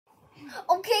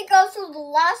Okay, guys, so the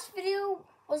last video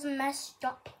was messed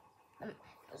up. It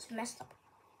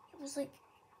was like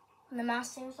when the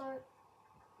mass thing started,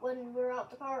 when we were out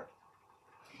the car.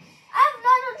 I have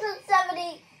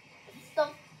 970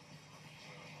 stuff.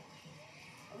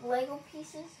 Lego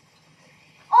pieces.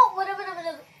 Oh, whatever.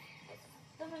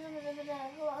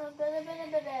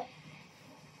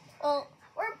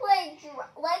 We're playing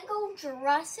Lego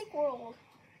Jurassic World.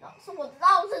 Not so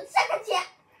 1,000 seconds yet.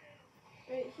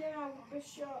 Right here, I'll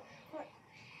push you up. Quick.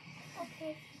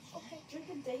 Okay. Drink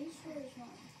a dice for us, man.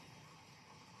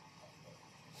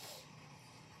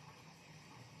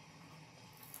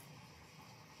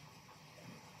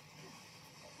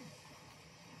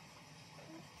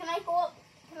 Can I go up?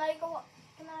 Can I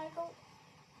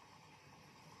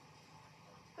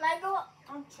go up?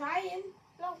 I'm trying.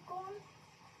 No, go on.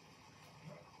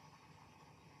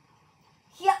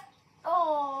 Yeah.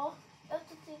 Oh. That's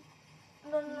the thing.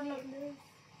 No.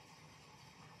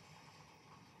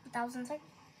 1,000 seconds.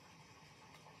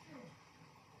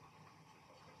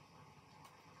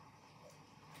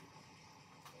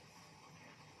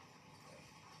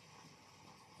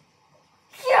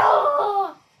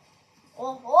 Yeah.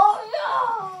 Oh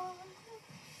yeah.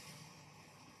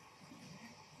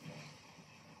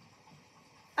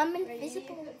 I'm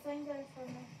invisible. Right, put thing down for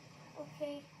me.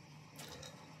 Okay.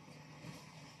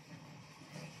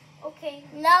 Okay,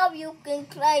 now you can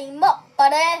climb up,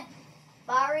 buddy.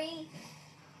 Barry,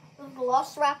 the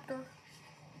Velociraptor.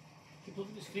 Keep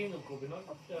looking at the screen, though, Kobe, not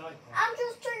the iPad. I'm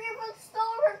just checking if it's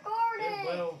still recording.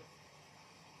 Yeah, well.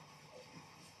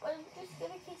 But just in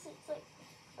case it's like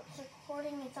it's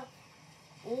recording, it's up.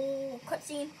 Oh,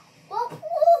 cutscene. Oh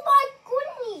my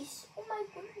goodness.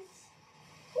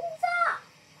 Who's that?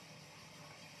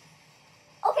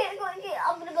 Okay,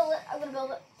 I'm gonna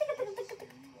build it.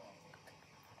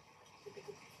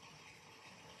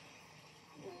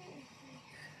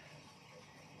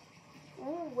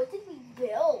 Ooh, what did we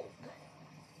build?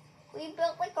 We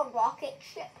built like a rocket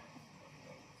ship.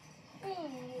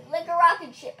 Like a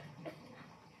rocket ship.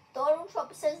 Donald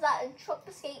Trump says that in Trump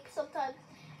Escape sometimes.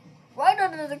 Right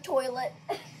under the toilet.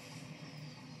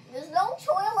 There's no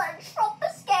toilet in Trump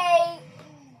Escape.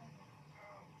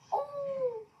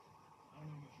 Oh.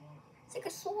 It's like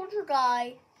a soldier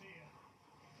guy.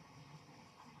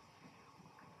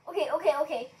 Okay.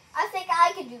 I think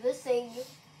I can do this thing.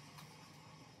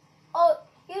 Oh,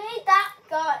 you need that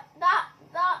guy, that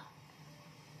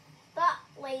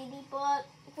lady, but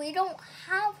we don't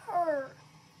have her.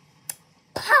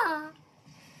 Pa!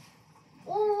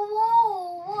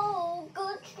 Whoa,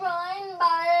 good trying,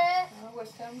 buddy.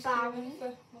 What's time? Barry.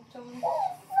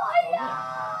 Oh,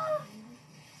 fire!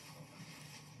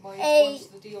 Hey, Once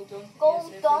the deal done. go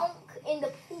yes, dunk in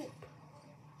the poop.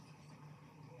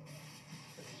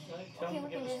 Tell Okay, him we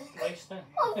to can give do us this. rice then.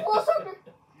 Oh, Velociraptor.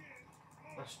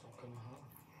 That's not going to happen.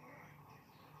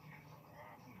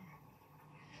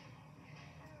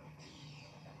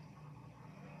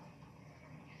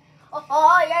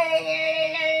 Oh, yeah.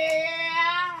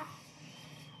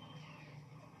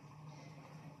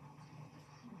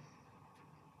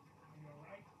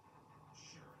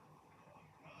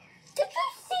 Did you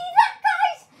see that,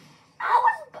 guys? I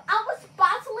was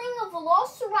battling a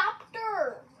Velociraptor.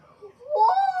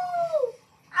 Whoa!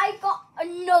 I got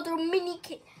another mini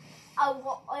kit. I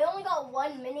only got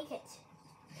one mini kit.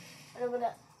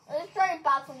 Let's try to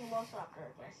battle the Velociraptor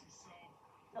again.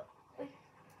 No, wait.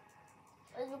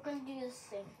 We're gonna do this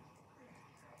thing.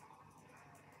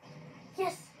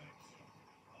 Yes.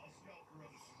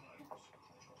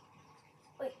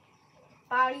 Wait.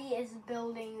 Barry is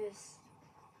building this.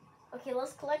 Okay,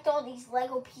 let's collect all these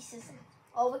Lego pieces.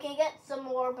 Oh, we can get some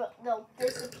more, but they'll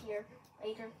disappear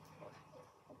later.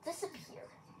 Disappear.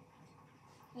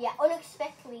 Yeah,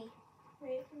 unexpectedly.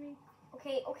 Wait for me.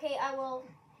 Okay, I will.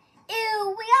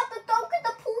 Ew, we have to dunk in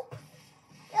the poop.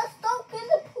 Let's dunk in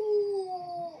the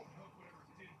pool.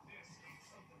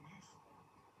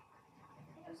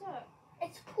 What is that?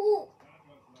 It's poop.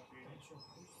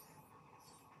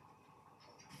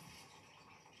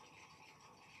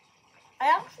 I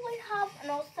actually have an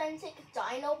authentic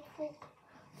dino poop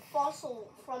fossil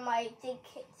from my dig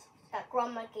kit that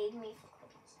Grandma gave me for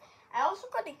Christmas. I also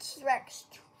got a T-Rex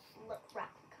replica.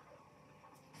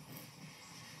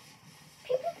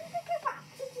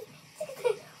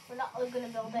 We're not gonna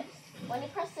build it. When you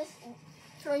press this, it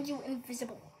turns you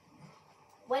invisible.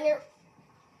 When you're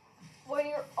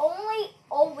only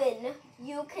Owen,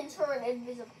 you can turn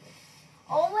invisible.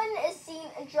 Owen is seen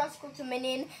in Jurassic World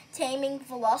Dominion taming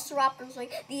velociraptors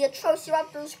like the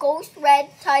Atrociraptors, Ghost, Red,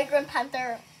 Tiger, and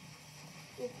Panther.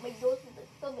 Oh, my nose.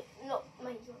 No,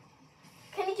 my nose.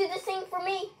 Can you do this thing for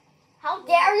me? How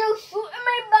dare you shoot at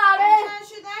me, I'm buddy? trying to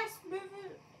shoot this. Move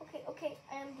it. Okay, okay,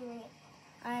 I am doing it.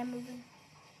 I am moving.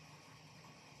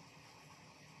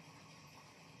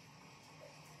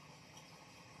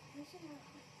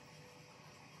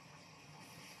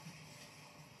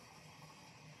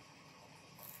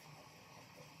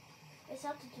 I just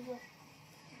have to do it.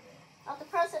 I have to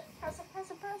press it, press it,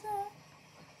 press it, press it.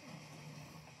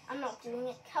 I'm not doing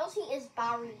it. Kelsey is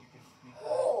Barry.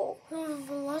 Oh,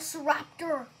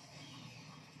 Velociraptor.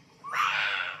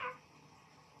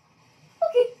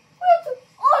 Okay, we have to.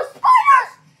 Oh,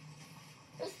 spiders!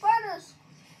 There's spiders.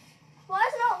 Why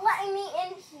is it not letting me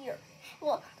in here?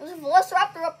 Well, there's a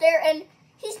Velociraptor up there, and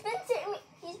he's been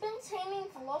taming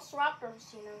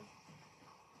Velociraptors, you know.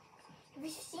 Have you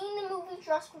seen the movie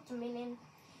Jurassic Dominion?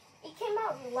 It came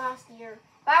out last year.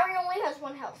 Barry only has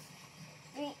 1 health.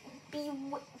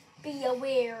 Be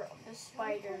aware of the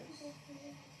spiders.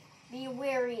 Be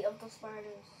wary of the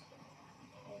spiders.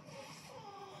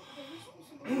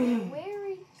 Be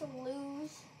wary to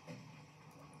lose.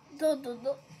 Don't.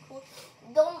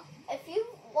 If you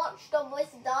watch the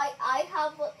voice die, I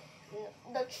have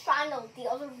the channel, the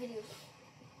other videos.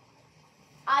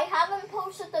 I haven't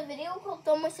posted the video called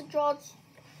Don't Waste a Draw.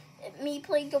 Me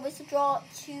playing Don't Waste a Draw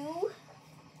 2.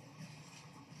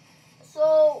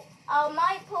 So I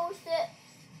might post it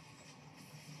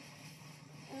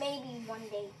maybe one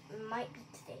day. It might be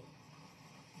today.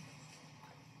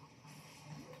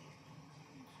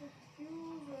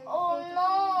 Oh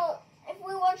no! If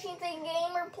we watch Ethan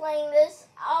Gamer playing this,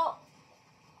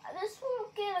 this will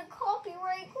get a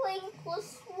copyright claim +1.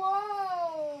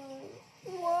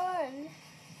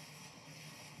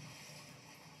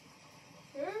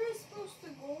 Where are we supposed to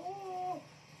go?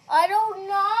 I don't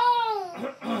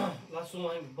know. That's the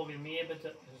only thing bugging me about it.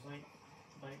 Is like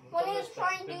When he's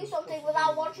trying to do something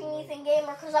without watching Ethan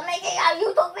Gamer, because I'm making a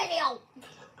YouTube video.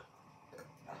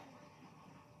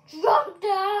 Jump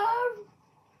down.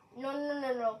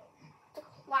 No. To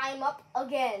climb up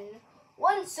again.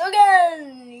 Once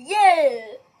again.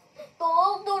 Yeah. Do.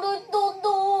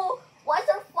 Why is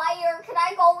there fire? Can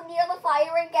I go near the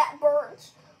fire and get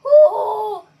burnt?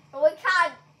 Oh, no, we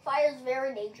can't. Fire is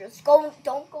very dangerous.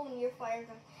 Don't go near fire.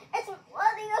 It's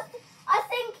letting us. I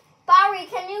think Barry,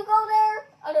 can you go there?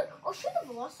 Oh, shoot the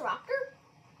Velociraptor.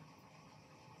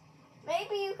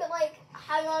 Maybe you could like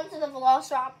hang on to the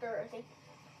Velociraptor. I think.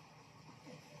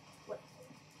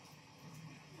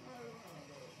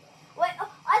 Wait.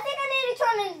 Oh, I think I need to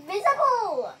turn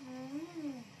invisible.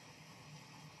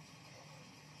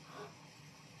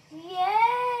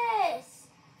 Yes.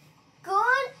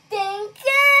 Good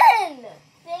thinking.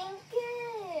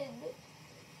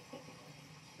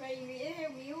 Right, you need to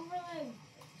help me over then.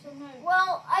 Somehow.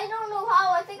 Well, I don't know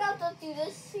how. I think I have to do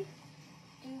this.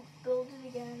 Build it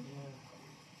again.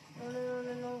 Yeah.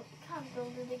 No. Can't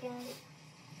build it again.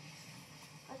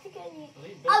 I think I need.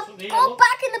 I'll Go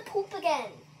back in the poop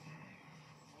again.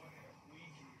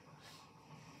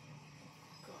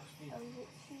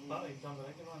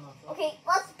 Okay,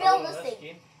 let's build this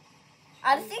thing.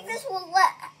 I think this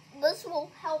will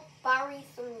help Barry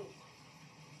through.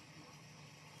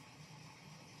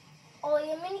 Oh,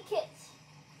 your mini kits.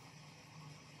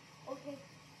 Okay.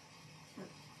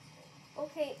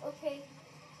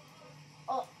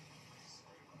 Oh.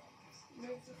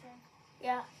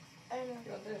 Yeah, I know.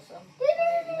 You want this?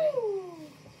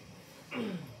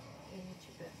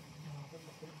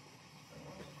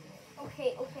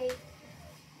 Okay.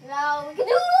 Now we can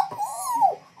do the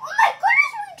pool. Oh my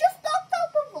goodness, we just knocked out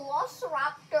the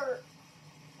Velociraptor.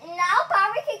 And now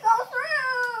Barry can go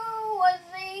through. I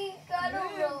think. I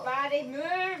don't know. Body,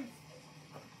 move.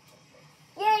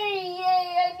 Yay,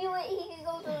 I knew it. He can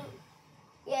go through.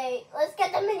 Yay, let's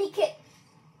get the mini kit.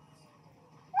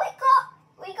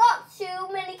 We got 2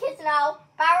 mini kits now.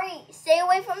 Barry, stay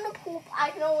away from the poop.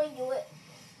 I can only do it.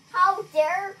 How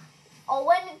dare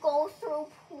Owen go through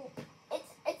poop?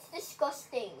 It's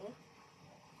disgusting.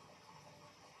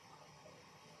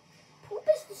 Poop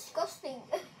is disgusting.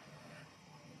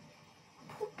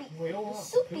 Poopy.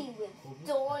 Soupy with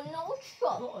Donald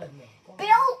Trump.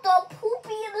 Build the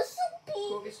poopy and the soupy.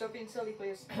 Kobe, stop being silly,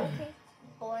 please. Okay.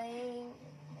 Boing.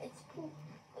 It's poop.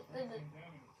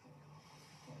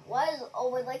 Why does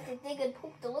Owen like to dig in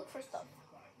poop to look for stuff?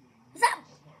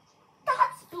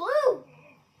 That's blue.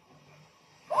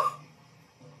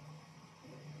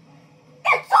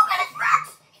 It's so many Rex!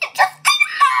 You just ate a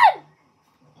man!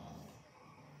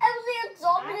 It was the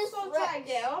Exominus I'm trying to Rex.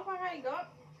 get up. I already got.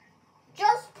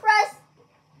 Just press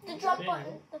the jump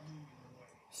button.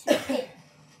 Stupid.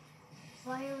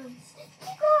 Violence.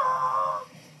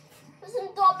 There's an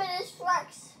Indominus Rex.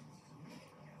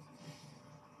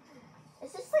 Is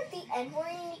Is this like the end where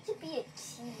you need to be a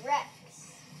T-Rex?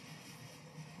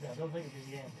 Yeah, I don't think it'll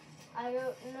be the end. I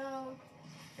don't know.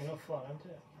 You're not far into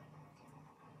it.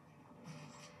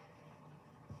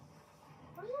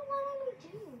 What does it want me to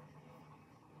do?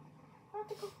 I have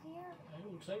to go here.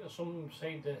 It looks like there's something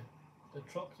beside the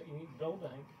truck that you need to build, I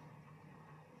think.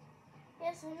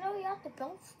 Yes, I know you have to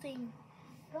build something.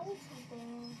 Build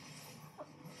something.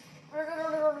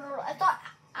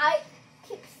 I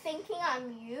keep thinking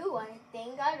I'm you. I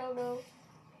think I don't know.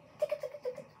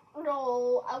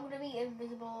 No, I'm gonna be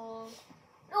invisible.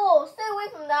 No, stay away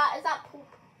from that. Is that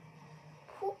poop?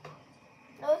 Poop.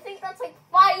 No, I think that's like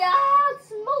fire,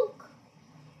 smoke.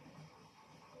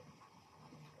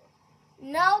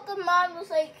 Now the man was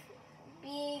like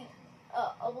being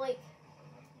like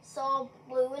saw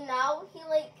blue, and now he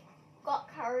like got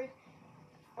carried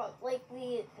from like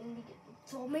the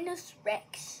Dominus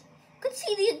Rex. You could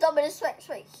see the Dominus Rex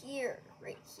right here,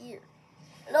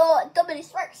 No,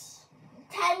 Dominus Rex.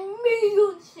 10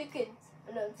 million seconds.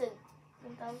 No,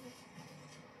 10,000.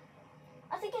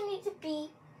 I think I need to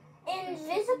be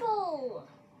invisible.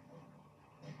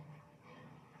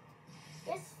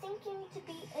 Yes, I think you need to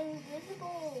be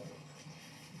invisible.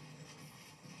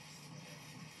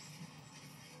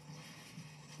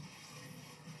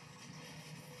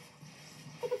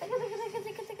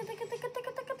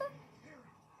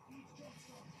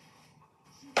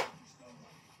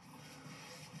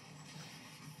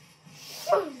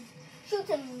 Shoot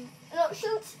him. No,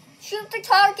 shoot the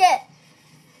target.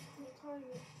 What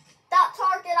target? That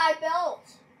target I built.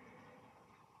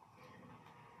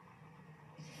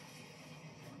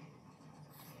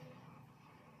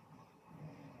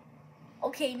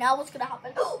 Okay, now what's gonna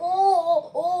happen?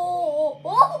 Oh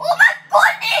my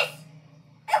goodness!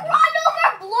 It ran over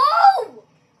Blue!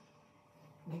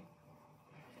 Did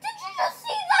you just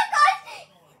see that, guys?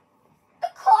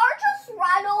 The car just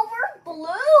ran over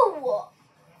Blue!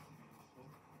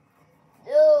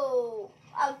 No!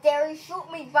 How dare you shoot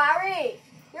me, Barry?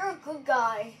 You're a good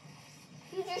guy.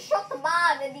 You just shot the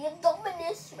man in the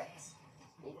Indominus Rex.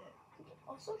 Did you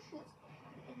also shoot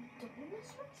the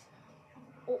Indominus Rex?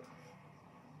 Oh.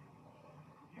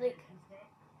 Like,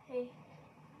 hey,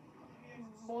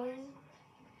 morning.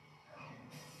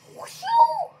 Whoosh!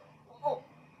 Oh,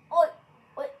 oh,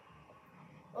 wait,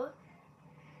 oh.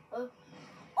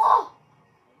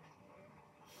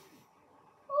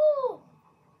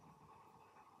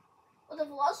 Well, the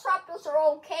Velociraptors are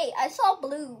okay. I saw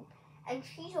Blue, and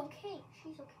she's okay.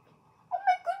 Oh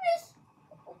my goodness!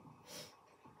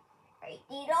 Right,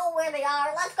 you know where they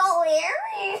are. Let's go here.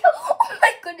 Oh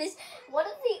my goodness! What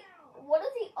if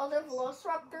the other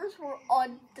Velociraptors were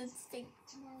on the thing?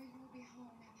 Tomorrow you will be home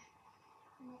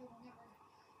and Mother will never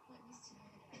let me see you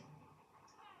again.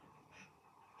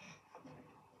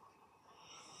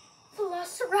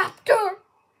 Velociraptor!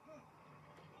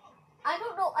 I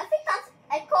don't know. I think that's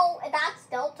Echo and that's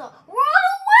Delta. Run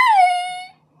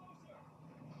away!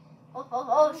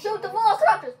 Oh, shoot the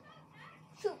Velociraptors!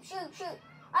 Shoot.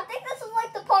 I think this is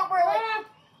like the part where like...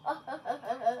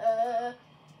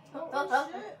 Oh,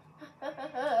 shit.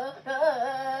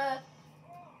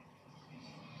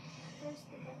 Press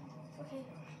the button. Okay.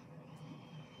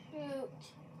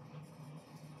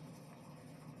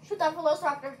 Shoot that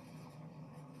Velociraptor.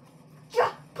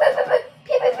 Yeah.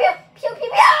 Pew.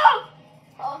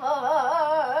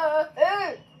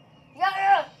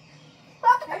 Yeah.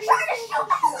 Stop trying to shoot the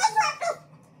Velociraptor.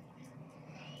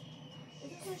 Is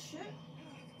this a shoot?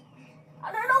 I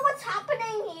don't know what's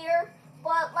happening here,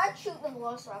 but let's shoot the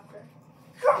Velociraptor.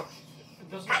 It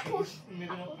doesn't. Maybe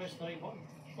not press the right button.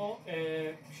 Oh,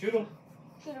 shoot him.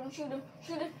 Shoot him.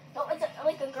 No, it's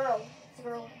like a girl. It's a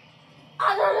girl.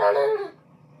 No.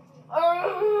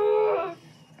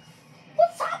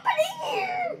 What's happening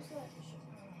here? What's that?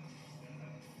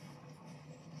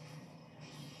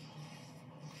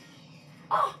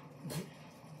 Oh.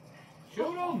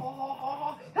 Shoot him.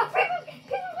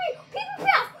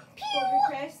 Go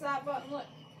press that button, look.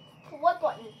 What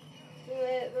button?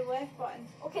 The left button.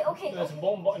 Okay. There's a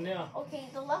bomb button there. Okay,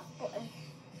 the left button.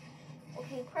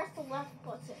 Okay, press the left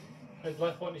button. There's the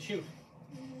left button to shoot.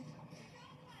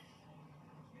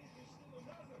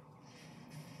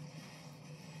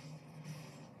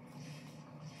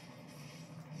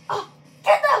 Oh,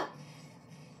 get them!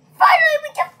 Finally, we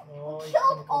Oh,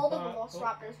 killed all the back.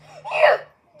 Velociraptors. Yeah!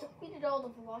 Defeated all the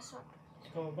Velociraptors.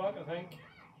 He's coming back, I think.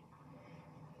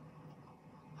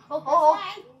 Oh.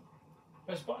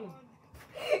 Press button.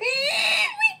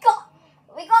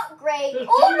 We got Gray. There's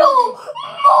Oh no!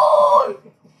 No!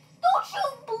 Don't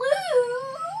shoot Blue!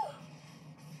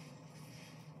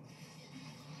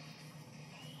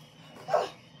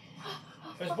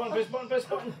 Press button.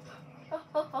 press button.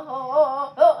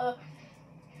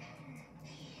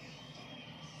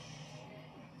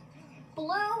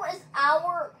 Blue is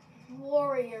our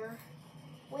warrior.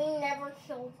 We never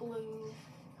kill Blue.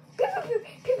 We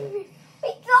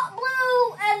got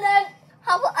Blue, and then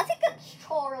how about, I think it's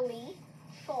Charlie.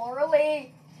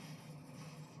 Charlie.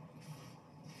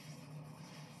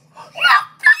 Yeah!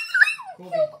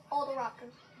 Killed all the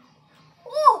raptors.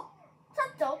 Oh! Is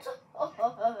that Delta? Oh.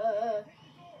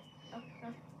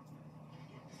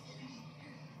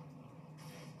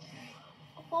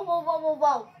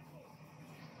 Whoa.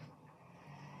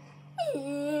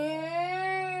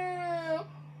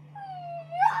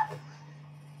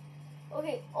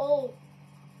 Okay, oh.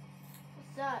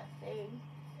 What's that thing?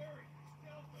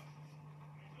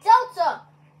 Delta!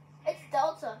 It's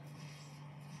Delta.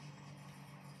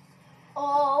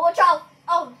 Oh, watch out!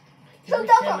 Oh, Give shoot me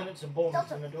Delta! 10 minutes of bombs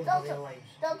Delta, and I don't Delta. realise.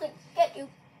 Delta, get you.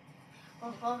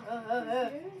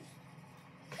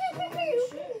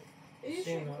 You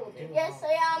Same should that, call it. didn't Yes,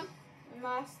 I am.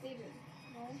 Mass Steven.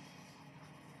 No?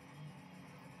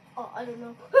 Oh, I don't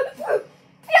know. Yeah,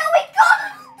 we got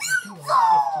You it!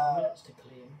 have 15 minutes to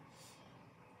claim.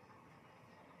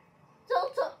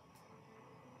 Delta.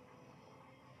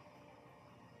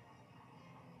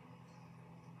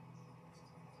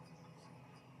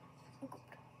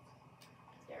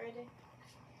 Get ready.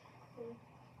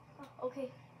 Okay.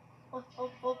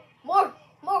 Oh. More.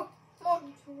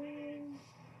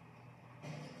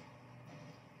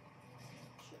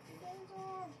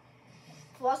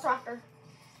 Velociraptor.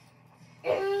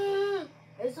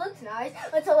 This looks nice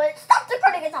until it stops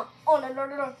recording itself. Oh no.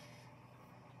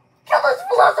 Kill this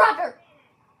Velociraptor!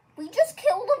 We just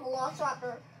killed a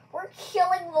Velociraptor. We're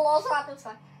killing Velociraptors.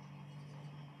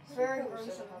 It's very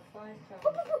gruesome.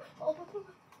 Oh,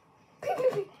 pew pew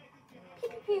pew. Pew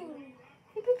pew pew.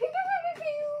 Pew pew pew pew pew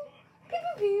pew. Pew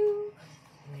pew pew.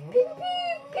 Pew pew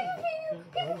pew.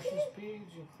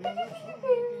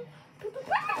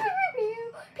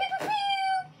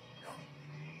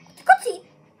 Cutscene.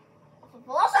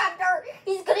 Velociraptor,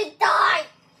 he's gonna die.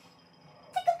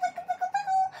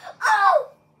 Oh,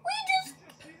 we just.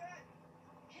 See that?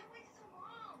 Can't wait so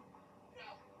long. No,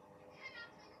 cannot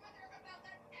tell your mother about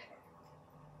that ever.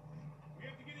 We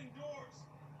have to get indoors.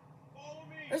 Follow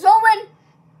me. There's Owen,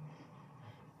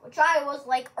 which I was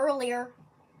like earlier.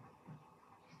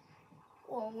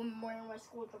 Oh, I'm wearing my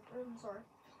school jumper. I'm sorry.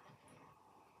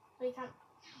 So you can't.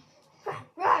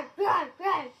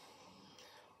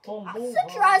 It's a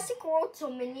Jurassic World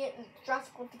Dominion,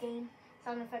 Jurassic World the game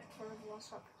sound effect for the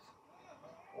Velociraptors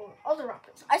or other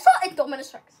raptors. I saw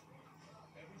Indominus Rex.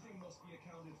 Everything must be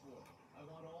accounted for. I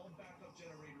want all backup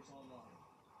generators online.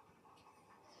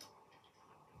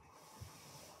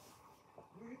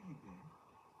 Where have you been?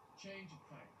 Change of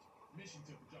plans. Mission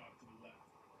took a jog to the left.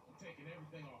 I'm taking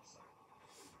everything off site.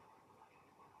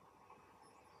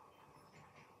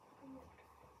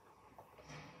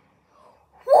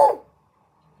 Woo!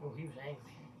 Oh, he was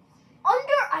angry.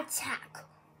 Under attack.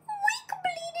 Weak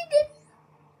bleeding.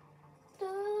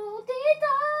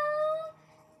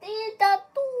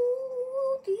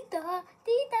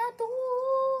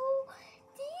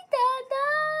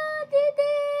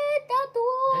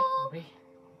 Rick,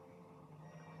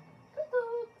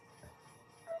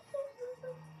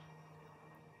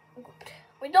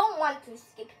 We don't want to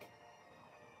skip it.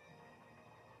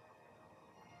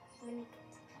 We need to.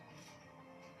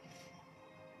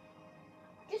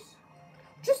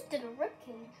 Just did a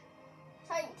ribcage.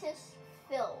 Scientist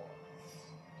Phil.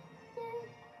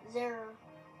 Zero.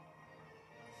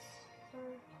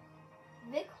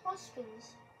 Vic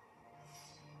Hoskins.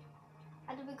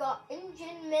 And we got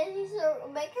engine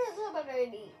mechanism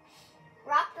ability.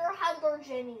 Raptor handler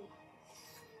Jenny.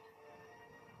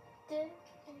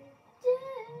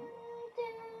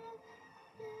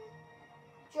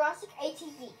 Jurassic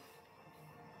ATV.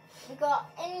 We got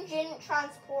engine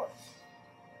transport.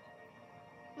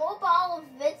 Mobile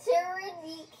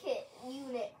veterinary kit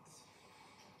unit.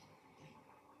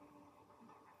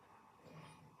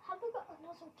 Have we got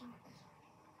another dinosaur?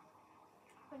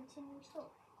 Continue so.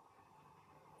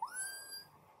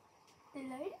 The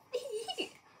light.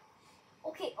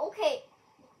 Okay.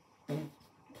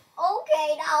 Okay,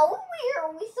 now where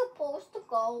are we supposed to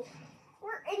go?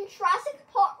 We're in Jurassic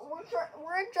Park.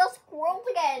 We're in Jurassic World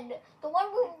again. The one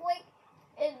we went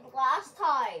in last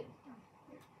time.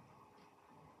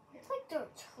 It's like the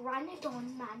Pteranodon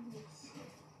madness.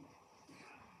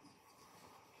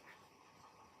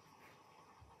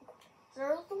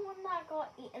 There's the one that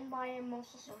got eaten by a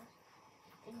mosasaur.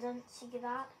 Didn't see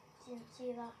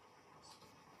that.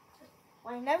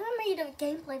 Well, I never made a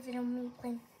gameplay video of me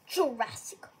playing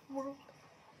Jurassic World.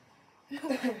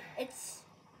 It's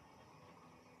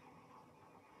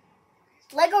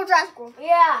Lego Jurassic World.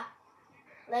 Yeah.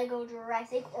 Lego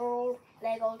Jurassic World.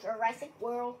 Lego Jurassic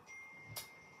World.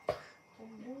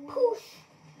 Poosh.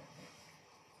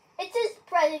 It says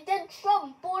President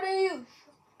Trump. Viddiuw.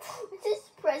 It says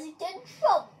President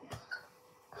Trump.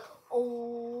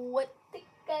 Oh, what the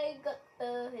guy got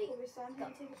the hate. Will we stand here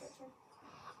and take a picture?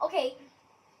 Okay.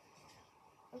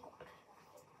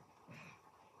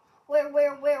 Where?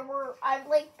 I've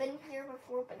like been here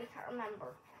before, but I can't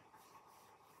remember.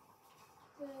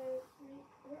 Where are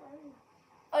you?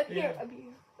 I'm here. Yeah. I'm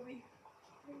here. I'm here.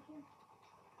 Right here.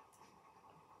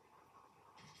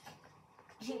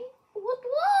 Gee, what?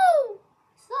 Whoa!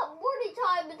 It's not morning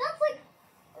time, but that's like,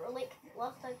 or like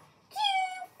last time. 4.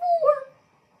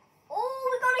 Oh,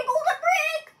 we got a golden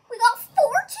brick. We got 14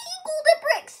 golden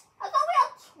bricks. I thought we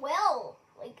had 12.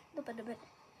 Like a bit.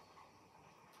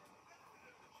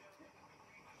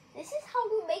 This is how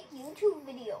you make YouTube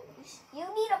videos. You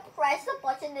need to press the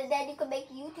button and then you can make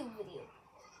YouTube video.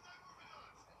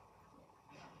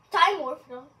 Time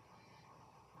Morphodon.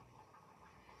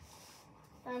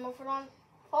 Time Morphodon.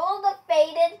 Follow the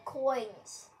faded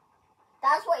coins.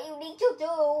 That's what you need to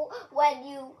do when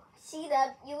you see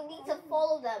them. You need to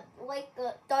follow them like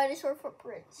the dinosaur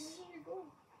footprints. Where did you go?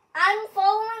 I'm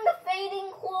following the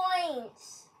fading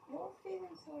coins. What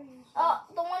fading coins?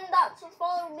 The one that's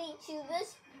following me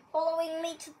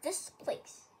to this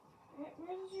place. Where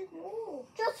did you go?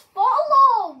 Just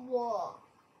follow. What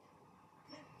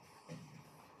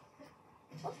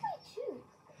do I choose?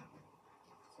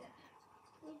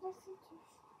 There's nothing to.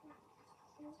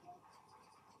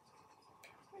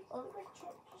 Like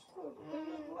chop just code.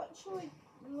 There's literally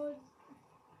no.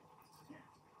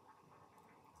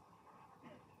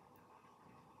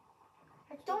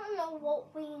 I don't know what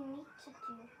we need to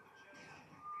do.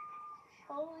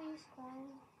 Follow these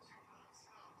coins.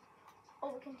 Oh,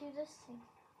 we can do this thing.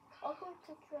 I'll go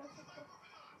to Jurassic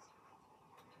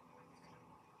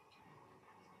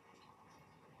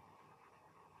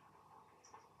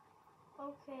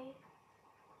World. Okay.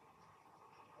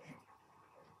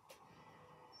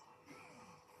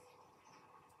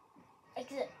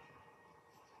 Exit.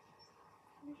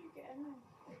 Where'd you get in there?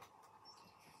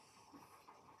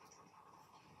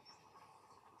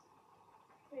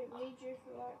 Wait, made you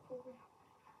for that cover.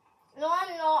 No,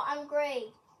 I'm not. I'm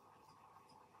gray.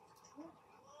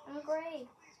 I'm gray.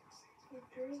 You're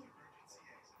green.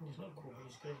 He's not cool,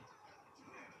 he's great.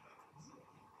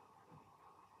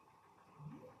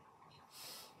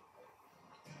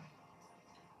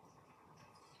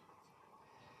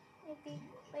 Maybe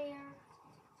where?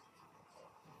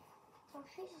 Oh,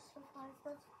 she's a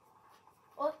survivor.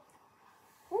 What?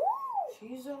 Ooh!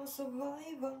 She's a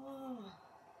survivor.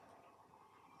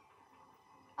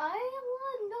 I am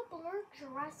a nobler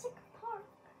Jurassic Park.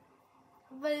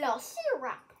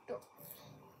 Velociraptor.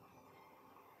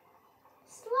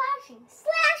 Slashing.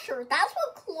 Slasher. That's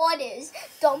what Claude is.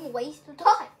 Dumb waste of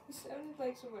time. It sounded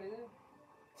like somebody there.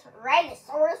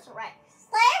 Tyrannosaurus Rex.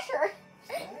 Slasher.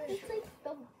 Slasher. It's like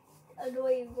dumb,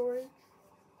 annoying words.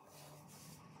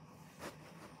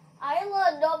 I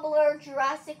love nobler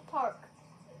Jurassic Park.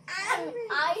 And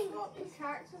I got the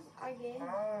characters again.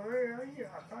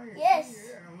 Yes.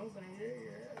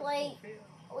 Like,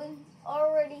 we've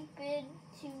already been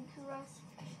to Jurassic.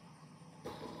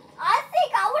 I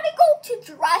think I want to go to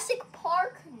Jurassic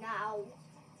Park now.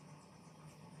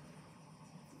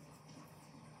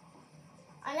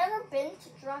 I've never been to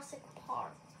Jurassic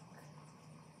Park.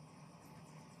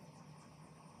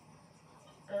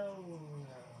 Oh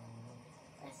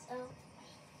no. SL.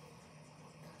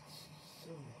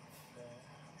 So fair.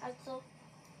 That's so.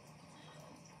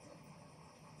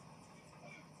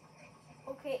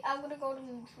 Okay, I'm gonna go to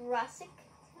Jurassic.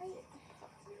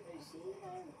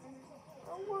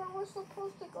 Oh, we're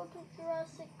supposed to go to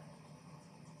Jurassic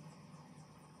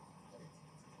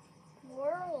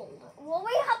World. Well,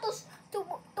 we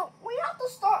have to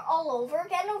start all over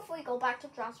again if we go back to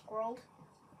Jurassic World.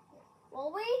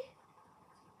 Will we?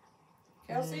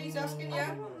 Kelsey's asking you. I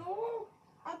don't know.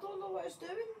 I don't know what it's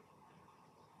doing.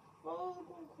 Follow the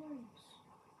gold coins.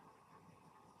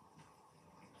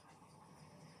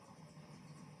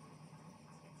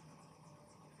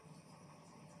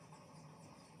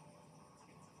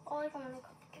 Oh, I'm gonna go.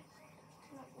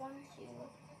 Not 1,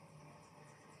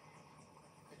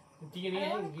 2. DNA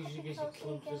usually gives you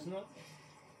clubs, isn't it?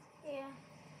 Yeah.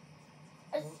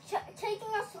 It's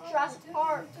taking us to Jurassic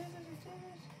Park.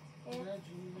 Yeah.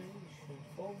 Congratulations.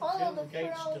 Follow the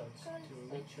gate trail. studs to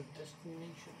reach your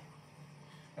destination.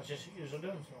 That's just what you're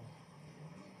doing, so.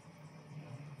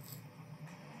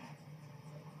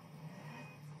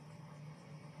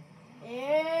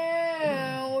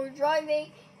 We're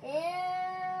driving.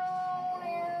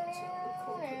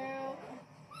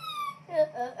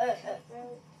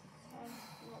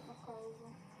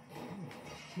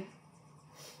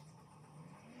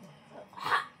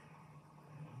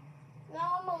 Now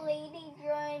I'm a lady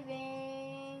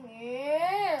driving.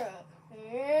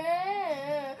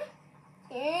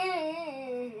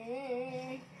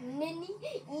 Ninny,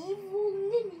 evil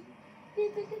Ninny.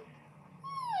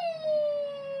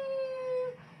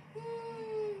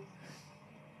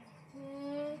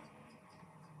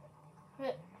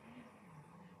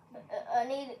 I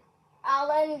need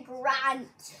Alan Grant.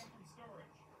 Storage,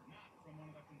 not from one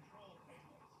of the control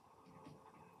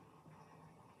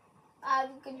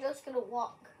panels. I'm just gonna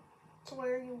walk to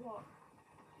where you are.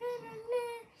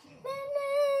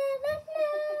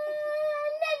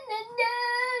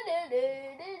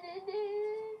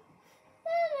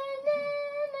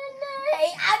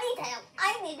 Hey, I need help.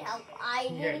 I need help. I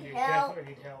Yeah, need you help.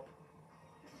 definitely need help.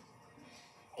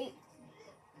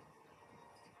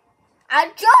 I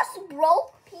just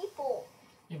broke people.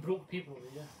 You broke people,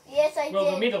 did you? Yes, I Well,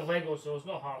 did. they're made of Lego, so it's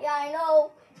not hard. Yeah, I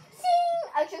know. See,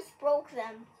 I just broke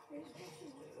them.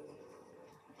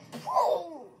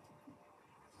 Oh.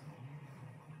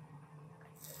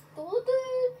 Is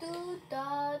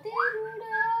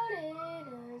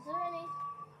there anything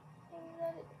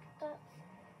that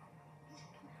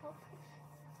can help?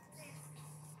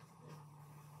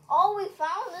 Oh, we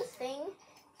found this thing.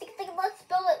 Let's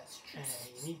build it.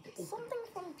 You need to open. Something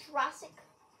from Jurassic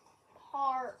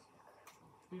Park.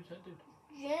 Who's that dude?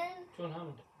 John John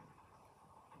Hammond.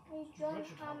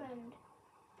 Richard Hammond.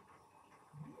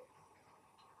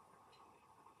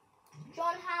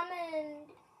 John Hammond.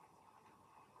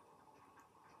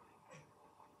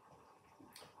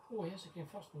 Oh, yes, he came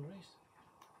first in the race.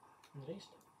 In the race.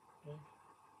 Right.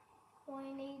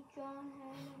 We need John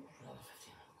Hammond. Another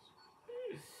 15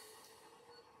 minutes.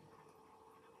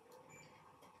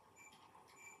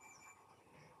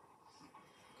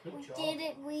 Good We job. did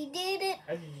it. We did it.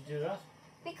 How did you do that?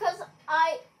 Because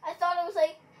I thought it was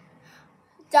like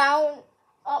down,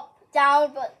 up,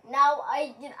 down, but now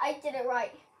I did it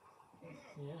right.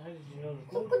 Yeah, how did you know the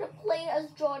I'm code? gonna play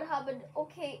as John Hammond.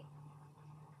 Okay.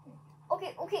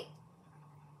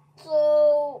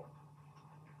 So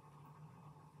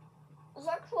it's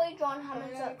actually John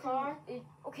Hammond's in the car?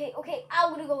 Okay.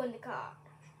 I'm gonna go in the car.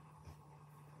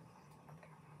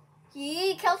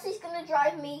 Yeah, Kelsey's gonna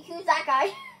drive me. Who's that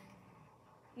guy?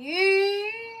 Yeah. Your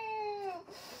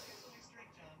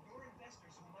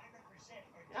investors whom I represent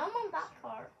are I'm on that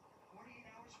car. 48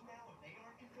 hours from now, if they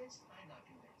aren't convinced, I'm not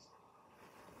convinced.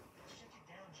 Shut you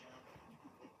down, John.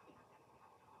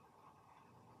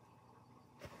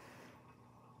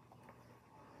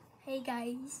 Hey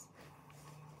guys,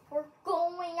 we're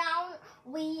going out.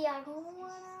 We are going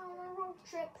on a road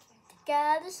trip.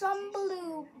 Gather some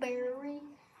blueberry.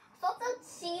 Thought I'd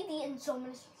see the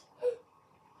Indominus.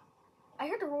 I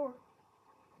heard a roar.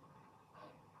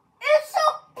 It's a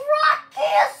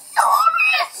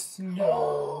Brachiosaurus!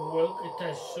 No, well, at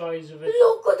the size of it.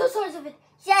 Look at the size of it.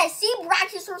 Yeah, see,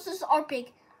 Brachiosauruses are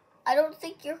big. I don't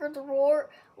think you heard the roar.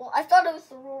 Well, I thought it was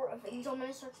the roar of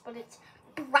Indominus, but it's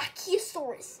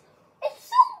Brachiosaurus. It's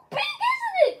so big,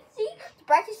 isn't it? See, the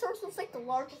Brachiosaurus looks like the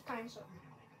largest dinosaur.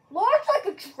 Large like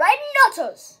a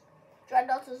Dreadnoughtus.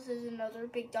 Dreadnoughtus is another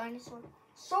big dinosaur.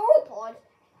 Sauropod.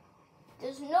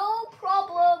 There's no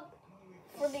problem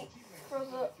for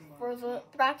the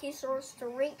Brachiosaurus to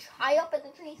reach high up in the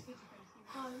trees.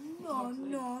 No.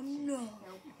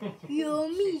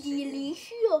 Yummy,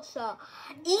 delicious.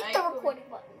 Eat the recording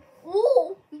button.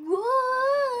 Ooh,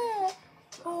 what?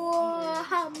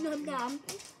 Oh, nom nom.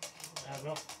 I have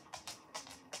not.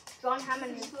 John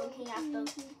Hammond is looking at the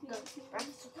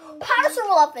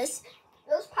Parasaurolophus.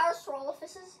 There's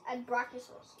Parasaurolophuses and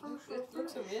Brachiosaurus. It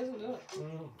looks amazing, doesn't it?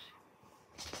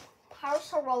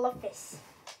 Parasaurolophus.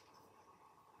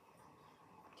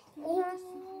 Whoa!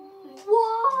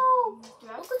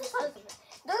 Look at the size of it.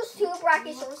 There's 2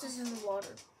 Brachiosauruses in the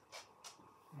water.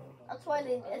 That's why I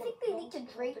think they need to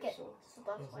drink it. So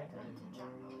that's why they're in the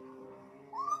jar.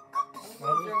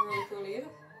 They're really cool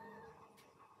either.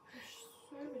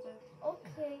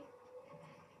 Okay.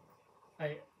 A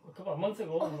couple of months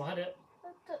ago, we had it.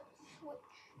 Let the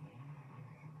switch.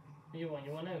 You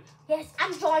want out? Yes,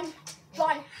 I'm John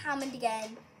Hammond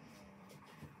again.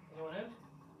 You want out?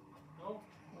 No?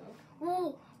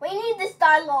 Ooh, we need this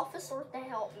Dilophosaurus to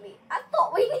help me. I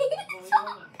thought we needed some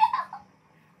help.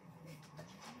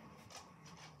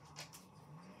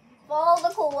 Follow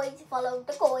the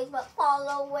coins, but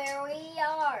follow where we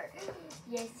are.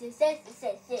 Yes, I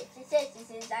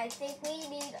think we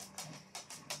need.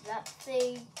 Let's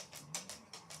say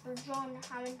for John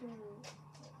Hammond.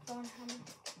 John Hammond.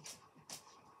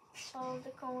 Follow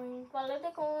the coin, follow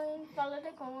the coin, follow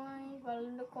the coin,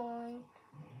 follow the coin,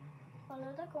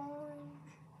 follow the coin.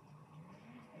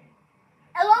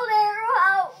 Hello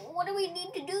there, what do we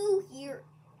need to do here?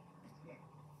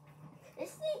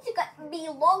 This needs to be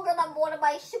longer than one of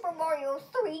my Super Mario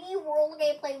 3D World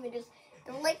gameplay videos.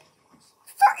 They're like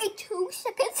 32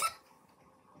 seconds.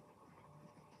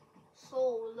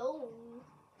 So long.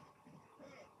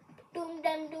 Doom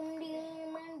dum doom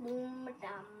doom doom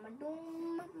dum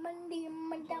doom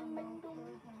doom dum doom.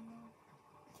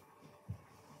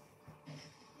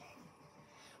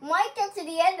 Might get to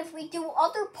the end if we do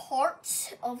other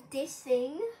parts of this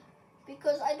thing,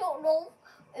 because I don't know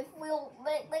if we'll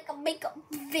make a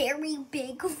very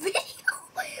big video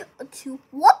to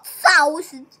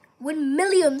 1,000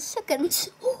 million seconds.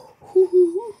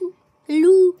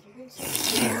 Hello.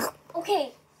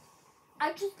 Okay.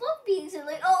 I just love being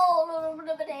silly. Oh,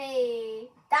 no, hey.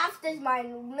 Daft is my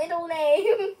middle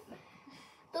name.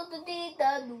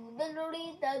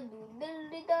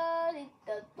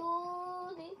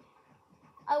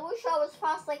 I wish I was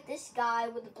fast like this guy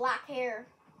with the black hair.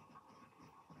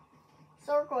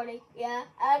 Still recording. Yeah,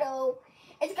 I know.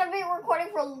 It's gonna be recording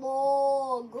for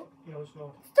long. No, it's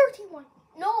not. 31.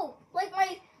 No, like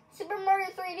my Super Mario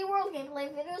 3D World gameplay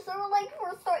videos are like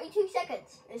for 32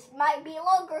 seconds. This might be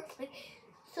longer.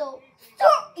 So,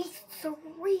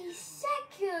 33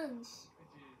 seconds.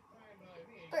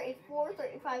 34,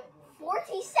 35,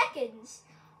 40 seconds.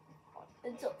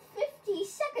 Until 50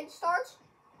 seconds starts.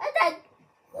 And then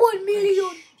 1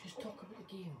 million. Just talk about the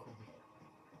game, Kobe.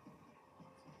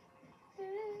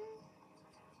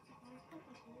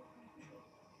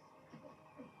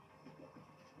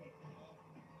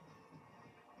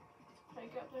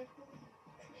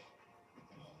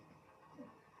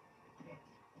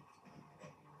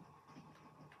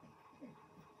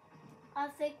 I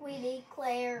think we need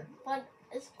Claire, but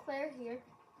is Claire here?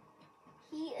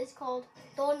 He is called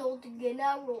Donald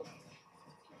Gennaro.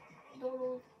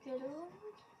 Donald Gennaro?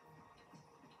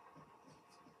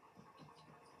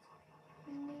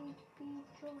 Maybe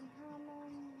John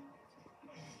Hammond.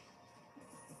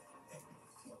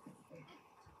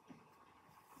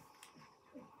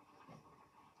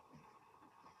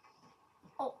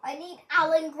 Oh, I need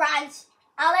Alan Grant.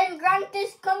 Alan Grant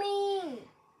is coming.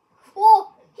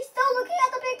 Oh, he's still looking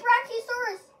at the big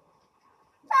Brachiosaurus.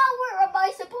 Now where am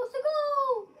I supposed to go?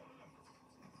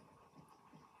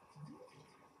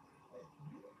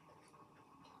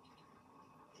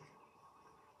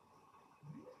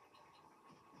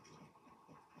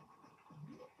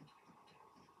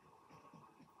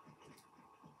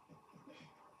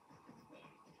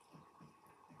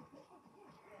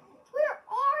 Where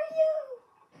are you?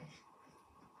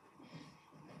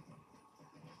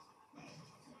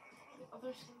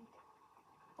 Other side.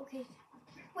 Okay,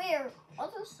 where?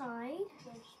 Other side?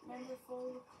 Remember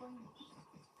follow the coins.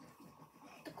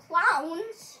 The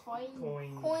clowns?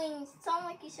 Coins. Coins. Sound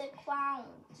like you said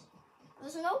clowns.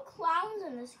 There's no clowns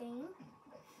in this game.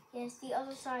 Yes, the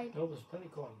other side. No, there's plenty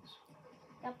of coins.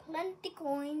 There are plenty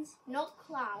coins, not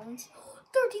clowns.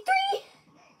 33!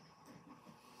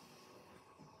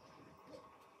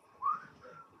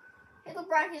 Little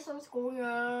Brachiosaurus going,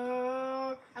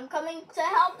 I'm coming to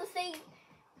help the thing.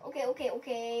 Okay.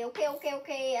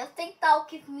 I think that'll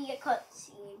give me a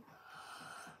cutscene.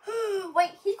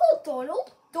 Wait, he's called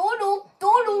Donald? Donald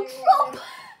Trump!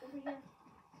 Over here.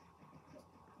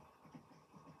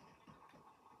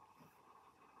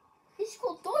 He's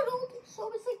called Donald,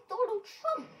 so it's like Donald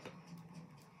Trump.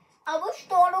 I wish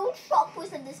Donald Trump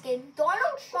was in this game.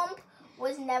 Donald Trump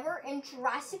was never in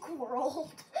Jurassic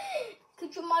World.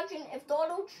 Could you imagine if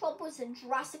Donald Trump was in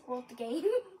Jurassic World the game?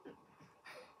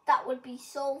 That would be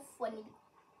so funny.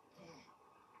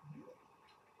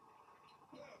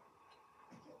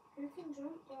 You can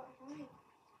jump that high.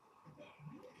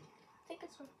 I think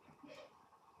it's one.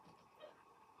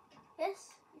 Yes,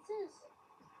 it is.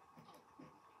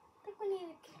 I think we need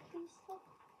to kick these stuff.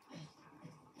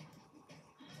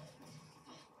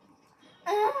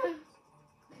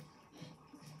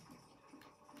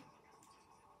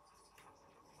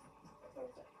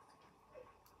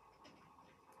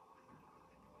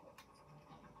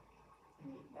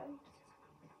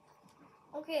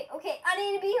 Okay, I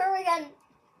need to be her again.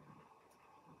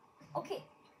 Okay.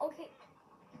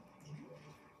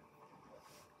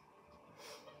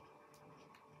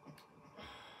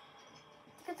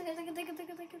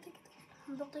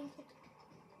 I'm building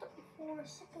 34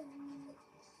 seconds.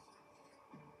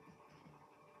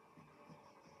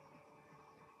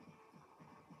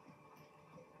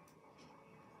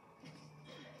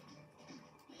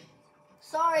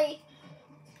 sorry.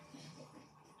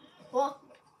 Well,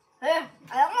 I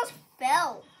almost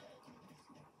fell.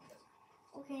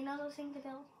 Okay, now let's ring the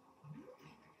bell.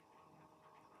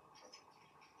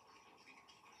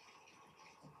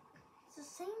 It's the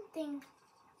same thing.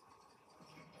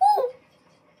 Oh,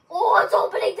 oh, it's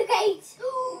opening the gates. Yo,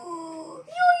 yo,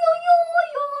 yo, yo,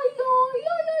 yo, yo,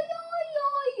 yo, yo,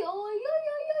 yo, yo, yo,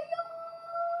 yo,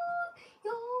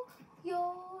 yo, yo,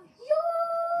 yo,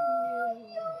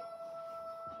 yo.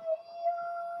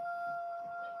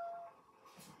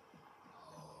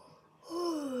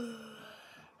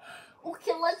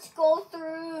 Okay, let's go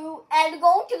through and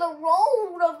go to the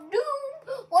road of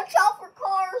doom. Watch out for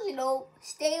cars, you know.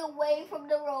 Stay away from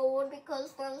the road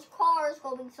because there's cars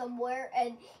going somewhere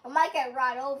and you might get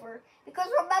run over. Because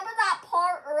remember that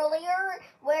part earlier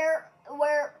where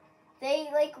they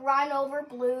like ran over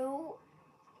Blue?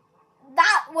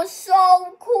 That was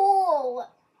so cool.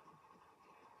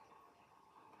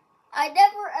 I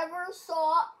never ever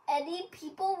saw any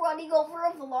people running over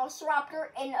a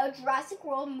velociraptor in a Jurassic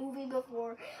World movie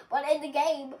before. But in the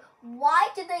game, why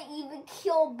did they even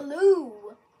kill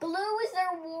Blue? Blue is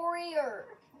their warrior.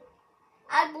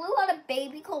 And Blue had a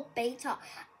baby called Beta.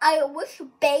 I wish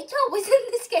Beta was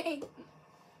in this game.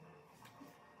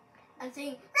 And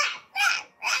saying,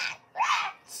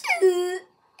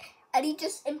 and he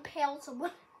just impaled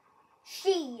someone.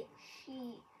 She.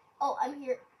 Oh, I'm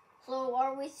here. So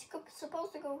are we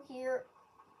supposed to go here?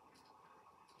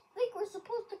 I think we're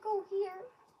supposed to go here.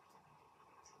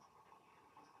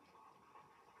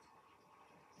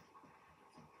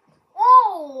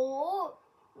 Oh!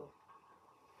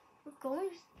 We're going.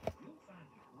 You'll find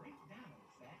the great dino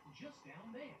fat just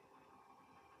down there.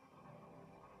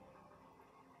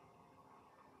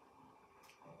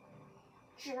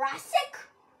 Jurassic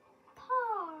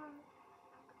Park.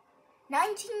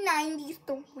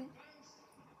 1993.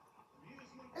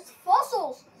 It's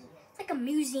fossils. It's like a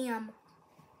museum.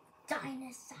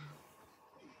 Dinosaur.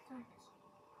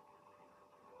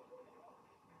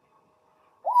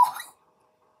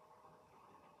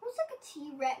 Looks like a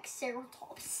T-Rex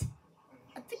Ceratops.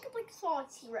 I think I like saw a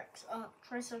T-Rex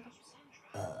Triceratops.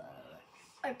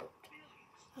 I burped.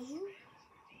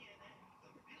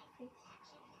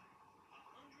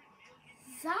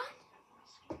 That?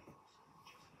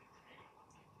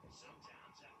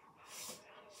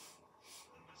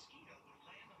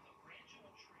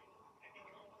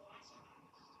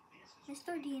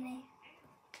 Mr. DNA.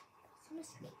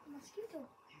 It's a mosquito.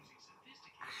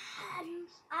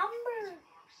 Amber.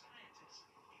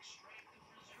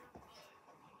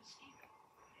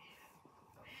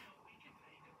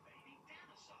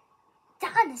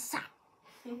 Dinosaur.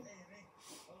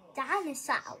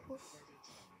 Dinosaur.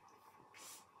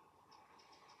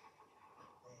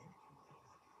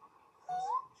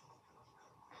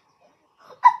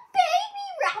 A baby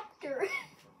raptor.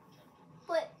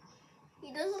 But he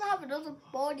doesn't have another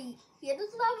body. He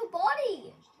doesn't have a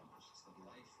body.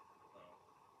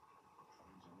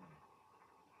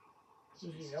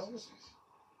 Susie Elvis?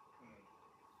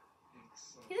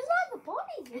 He doesn't have a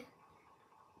body.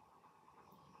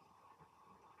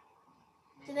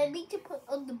 Did I need to put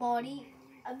on the body?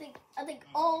 I think,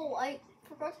 oh, I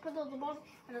forgot to put on the body.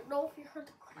 I don't know if you heard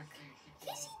the crack.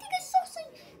 He's eating a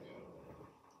sausage.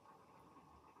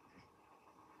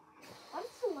 Why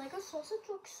does the Lego sausage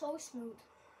look so smooth?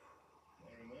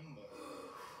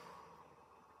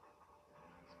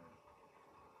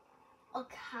 A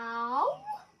cow?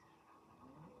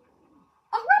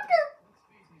 A raptor!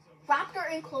 Raptor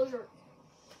enclosure.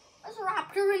 There's a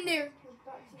raptor in there.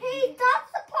 Hey,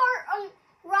 that's the part on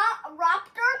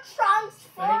raptor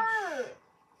transfer.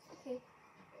 Okay.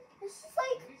 This is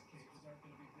like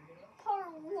part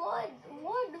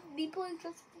one of me playing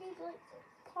just like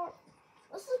part.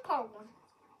 This is part one.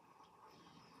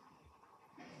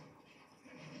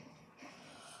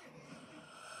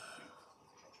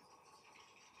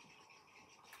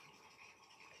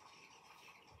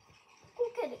 Go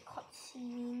get a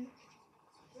cutscene.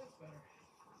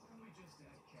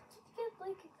 Get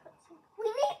like a cutscene. We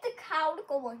need the cow to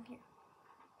go on here.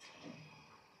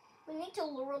 We need to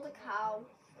lure the cow.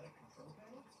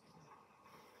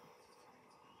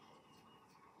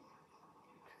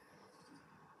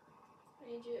 I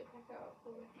need you to pick out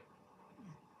the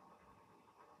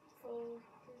phone.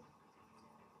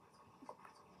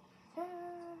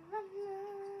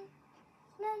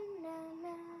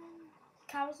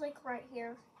 Cow's like right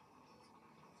here.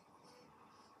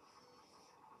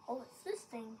 Oh, it's this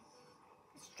thing.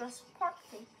 It's Jurassic Park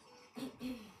thing.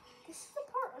 This is the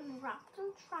part on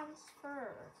raptor transfer.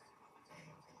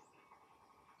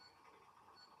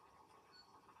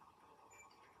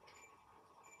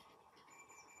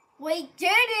 We did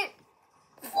it!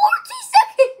 40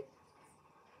 seconds!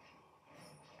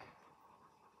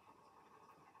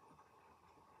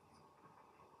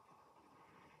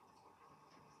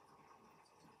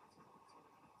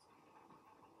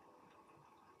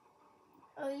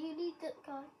 Oh, you need that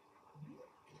guy.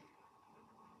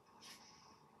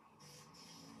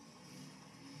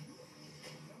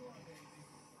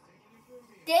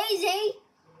 Daisy!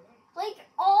 Like,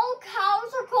 all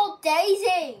cows are called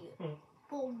Daisy.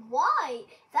 But why?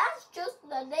 That's just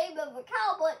the name of a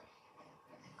cow, but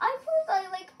I thought that,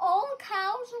 like, all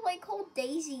cows are, like, called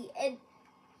Daisy, and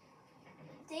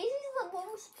Daisy's the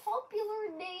most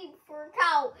popular name for a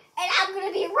cow, and I'm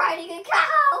gonna be riding a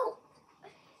cow!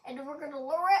 And we're gonna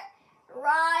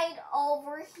ride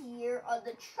over here on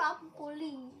the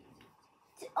trampoline.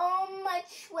 To all my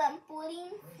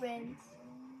trampoline friends.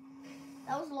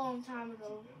 That was a long time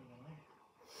ago.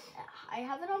 I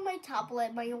have it on my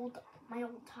tablet, my old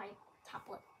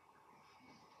tablet.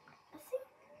 I think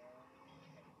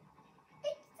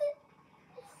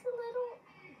it's a little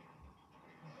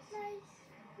nice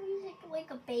music, like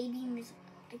a baby music.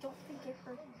 I don't think it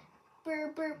hurt.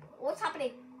 Burp, burp. What's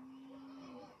happening?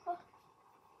 Oh.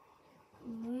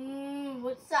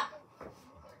 What's up?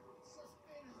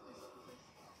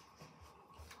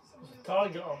 There's a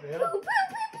target up there.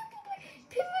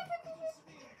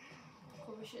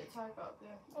 Probably shoot a target up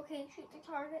there. Okay, shoot the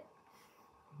target.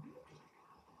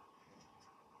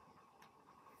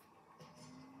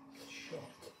 Shot.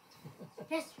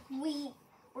 Yes,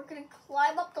 we're gonna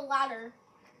climb up the ladder.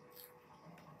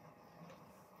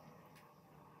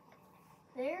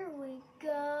 There we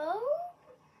go.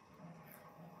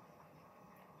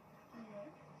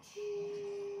 Pick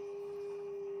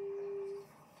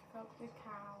up the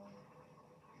cow.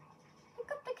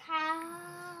 Pick up the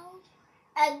cow.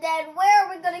 And then where are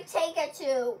we gonna take it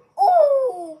to?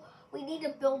 Oh, we need to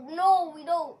build. No, we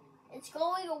don't. It's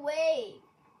going away.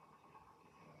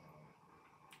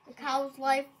 The cow's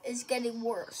life is getting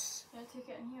worse. Yeah, take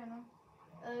it in here, no?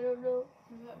 I don't know.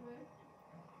 Is that right?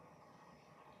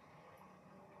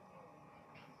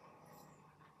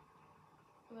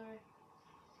 Larry.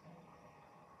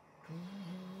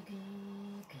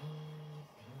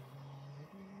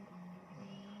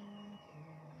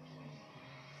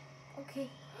 Okay.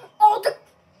 Oh, the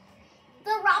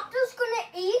raptor's gonna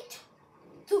eat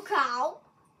the cow.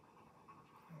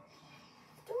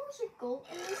 If there was a goat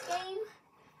in this game,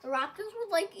 the raptors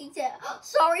would like eat it.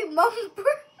 Sorry, Mom.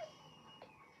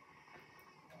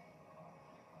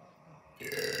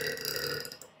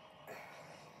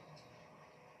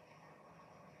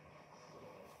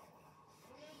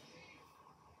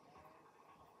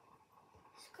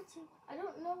 I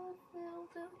don't know if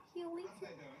he'll eat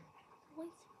it.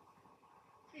 Wait.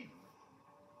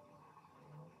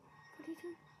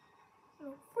 42. No,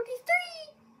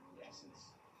 43. Yes, it's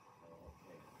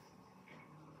okay.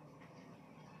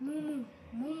 Mumu,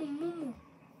 mumu, mumu,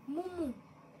 mumu,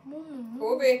 mumu, mumu.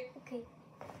 Kobe. Okay.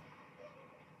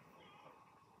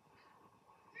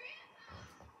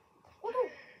 Oh no.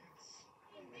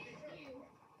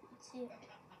 Let's see.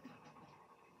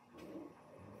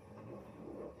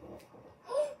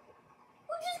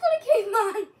 We just got a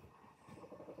caveman.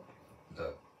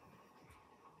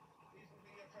 These will be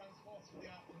your transports for the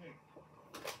afternoon.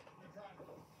 They're driving.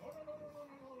 No,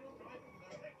 driving.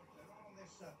 They're electric. They're not on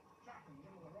this track in the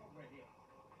middle of the road right here.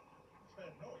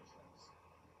 Spared no expense.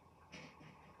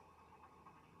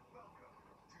 Welcome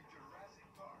to Jurassic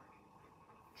Park.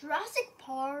 Jurassic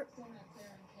Park.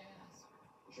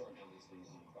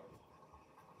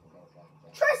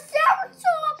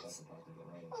 Triceratops.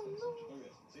 Oh no.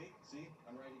 See,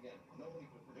 I'm right again. Nobody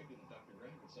could have predicted that Dr.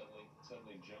 Grant would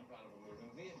suddenly jump out of a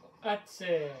moving vehicle. That's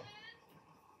I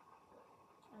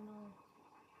know.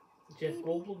 Jeff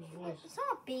Goldblum's voice. It's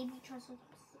not a baby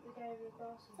Triceratops. The guy with the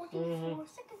glasses. 44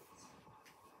 seconds.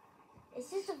 This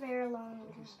is a very long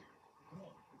video. Come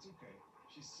on, it's okay.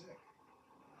 She's sick.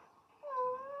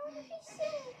 Oh, she's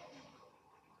sick.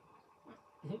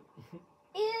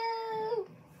 Ew.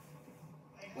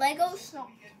 Lego snot.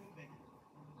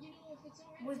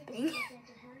 Whipping.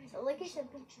 So like I said,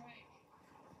 Sure.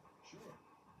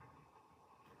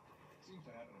 Seems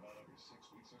to happen about every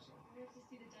 6 weeks or so. We have to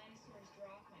see the dinosaurs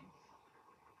dropping.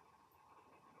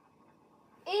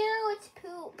 Ew, it's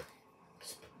poop.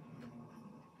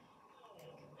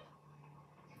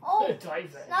 Oh,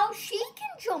 Dive in. now she can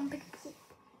jump and poop.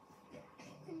 She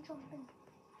can jump and poop.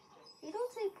 You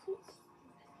don't say poop.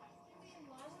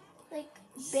 Like,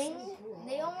 Bing,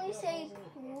 they only say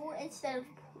poo instead of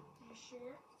poop. You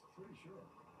sure? Pretty sure.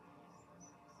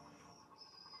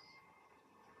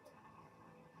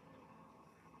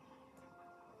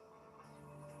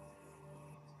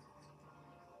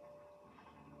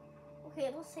 Okay,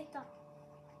 let's take that.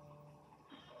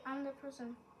 And the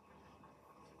prison.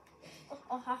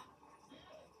 Oh,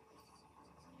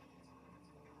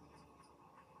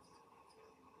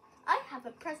 I have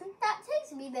a present that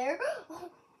takes me there.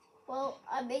 Well,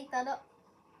 I made that up.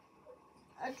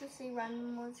 I just say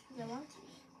random words because I want to.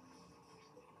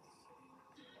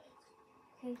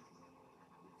 Okay.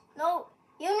 No,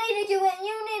 you need to do it.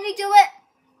 You need to do it.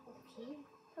 Okay.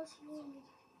 How's you need to?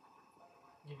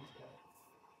 You need to go.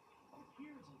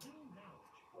 Here's a little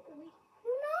knowledge.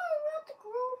 No, we have to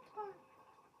grow part.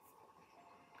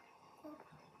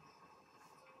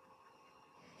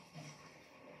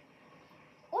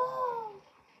 Oh.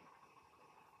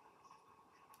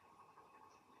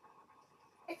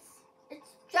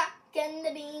 It's Jack and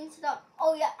the Beanstalk.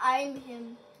 Oh yeah, I'm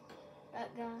him.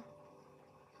 That guy.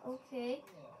 Okay.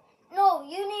 No,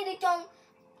 you need to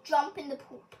jump in the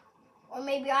poop. Or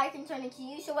maybe I can turn into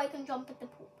you so I can jump at the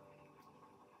poop.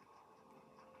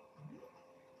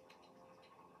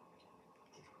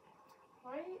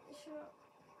 Why should I?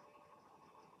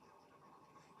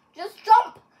 Just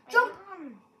jump! Jump! I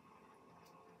am.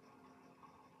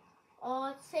 Oh,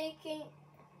 it's taking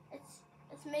it's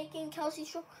making Kelsey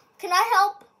strong. Can I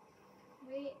help?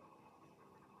 Wait.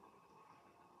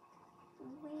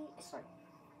 Sorry.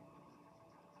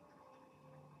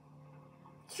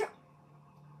 Sure.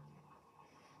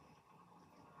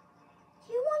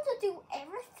 You want to do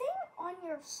everything on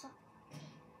yourself.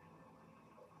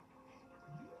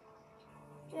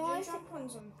 You want to jump on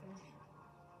something?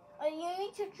 you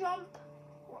need to jump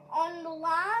on the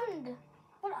land.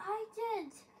 What I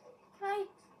did. Can I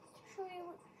show you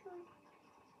what to show you?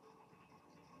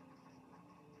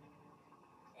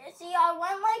 See, I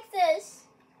went like this,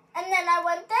 and then I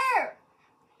went there.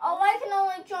 Oh, I can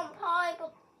only jump high,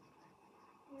 but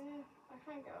Yeah, I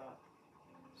can't get up.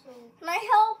 So can I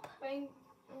help? find.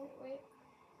 Oh wait.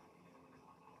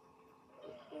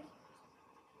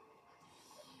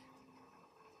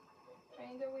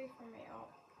 Find a way for me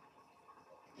up.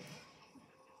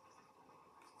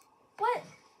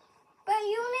 But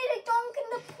you need to dunk in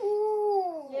the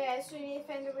pool. Yeah, so you need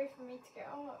to find a way for me to get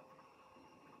up.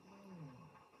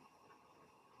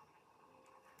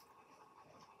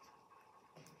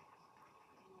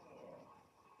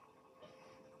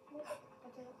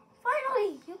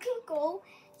 Finally, you can go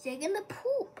dig in the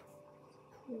poop.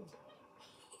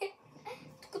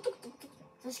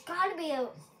 There's gotta be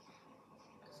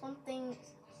something.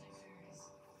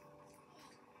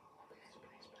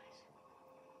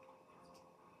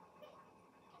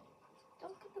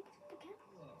 Don't get the poop again.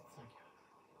 Thank you.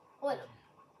 What?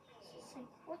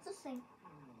 What's this thing?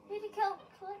 You need to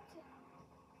collect it.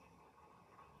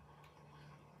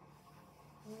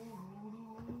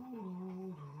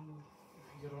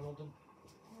 You're on them.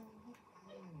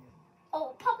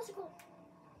 Oh, popsicle.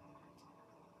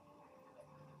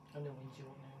 I know when you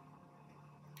want now.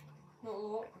 Not a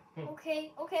lot.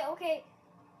 Okay. Okay,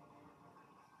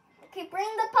 bring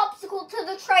the popsicle to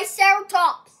the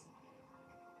Triceratops.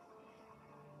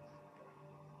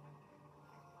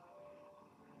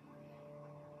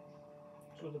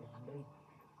 Show them handle.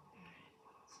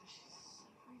 So she's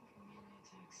suffering from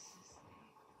toxicity.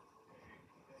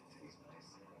 That tastes nice,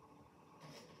 Sarah.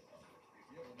 If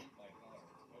you ever meet my daughter,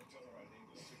 don't tell her I named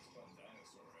a 6-ton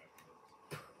dinosaur after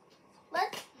her.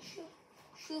 Let's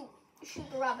shoot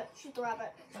the rabbit. Shoot the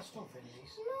rabbit. That's not very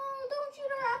nice. No, don't shoot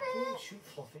the Don't rabbit. shoot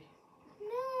Fluffy.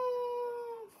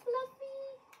 No,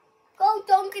 Fluffy. Go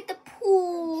dunk at the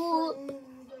pool.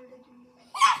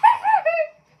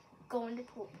 Go in the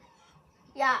poop.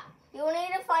 Yeah, you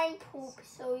need to find poop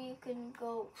so you can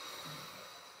go.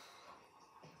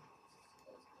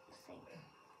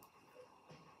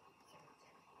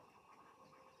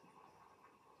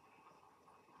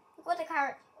 Look at the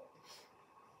carrot.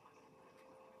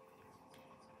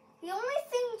 The only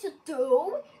thing to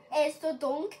do is to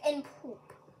dunk and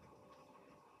poop.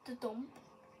 To dump,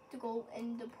 to go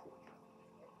in the poop.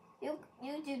 You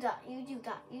do that. You do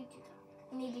that. You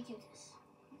need to do this.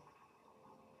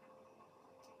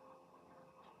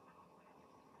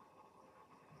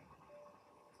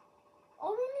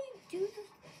 All we need to do is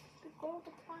to go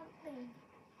to plant thing.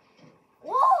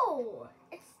 Whoa!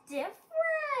 It's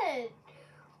different.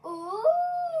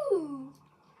 Ooh!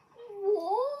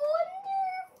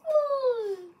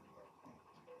 Wonderful!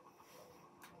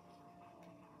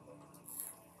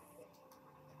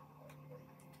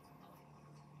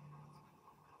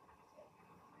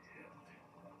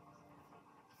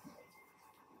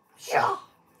 Yeah!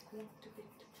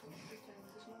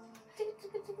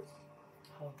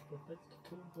 Have a bit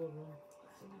to borrow.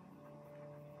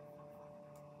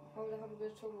 How would I have a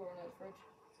bit of trouble in that fridge?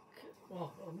 Oh,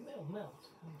 it'll melt.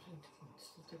 I'm saying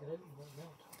still take it out and it'll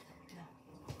melt.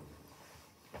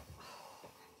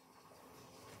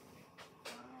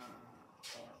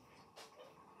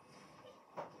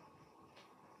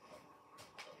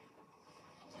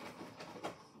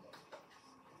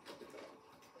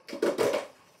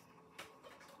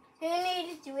 You need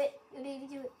to do it. You need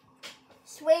to do it.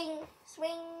 Swing,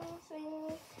 swing,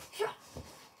 swing. You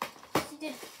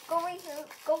did. Go right here.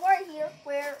 Go right here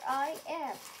where I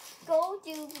am. Go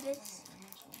do this.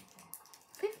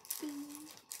 50.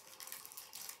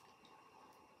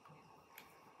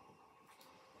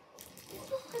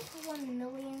 Look at 1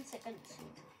 million seconds.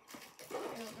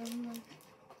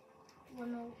 1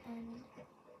 and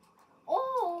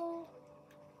oh.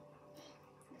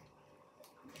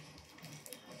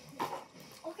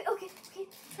 Okay.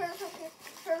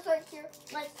 Turns right here.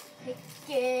 Let's pick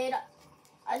it up.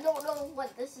 I don't know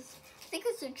what this is. I think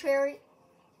it's a cherry.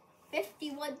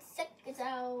 51 seconds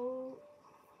out.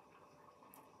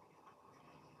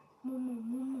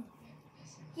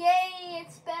 Yay,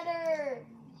 it's better.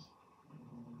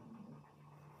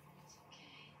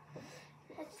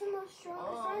 That's the most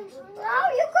strongest dinosaur. Now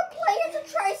you can play as a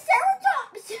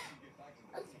triceratops.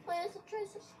 Let's play as a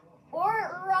triceratops. Or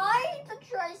ride the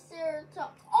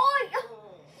triceratops. Oh,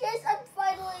 yes, I'm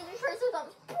finally the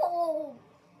triceratops. Boom.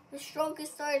 The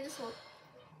strongest dinosaur.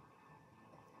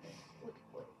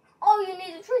 Oh, you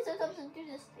need a triceratops to do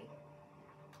this thing.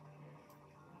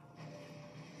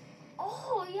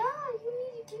 Oh, yeah, you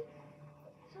need to do.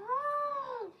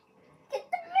 Oh, get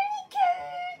the mini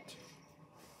kit.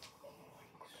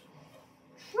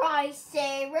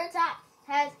 Triceratops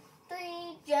has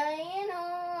 3 giant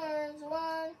horns.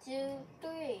 1, 2,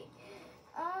 3.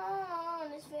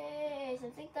 On his face. I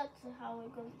think that's how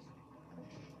it goes.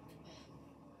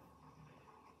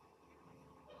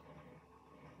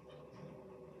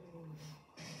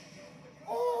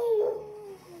 Oh.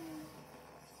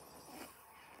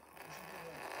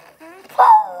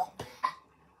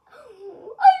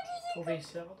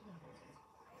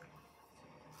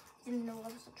 Didn't know I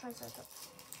was a triceratops.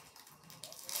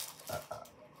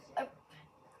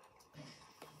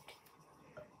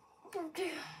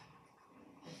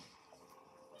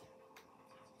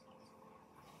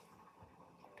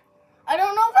 I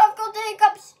don't know if I've got the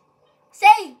hiccups.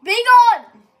 Say, be gone!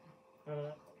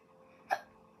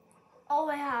 Oh,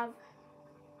 I have.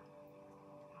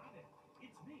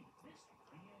 It's me, Mr.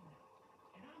 Vienna,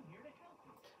 and I'm here to help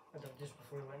you. I did this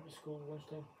before I went to school once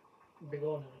time. Big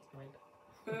on it, right?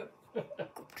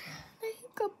 The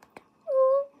hiccup.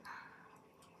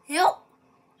 Help!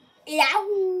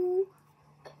 Yow!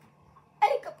 I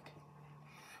hiccuped.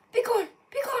 Be gone!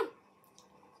 Be gone!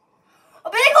 Oh,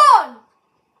 be gone!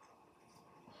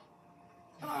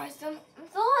 Oh, I'm still like.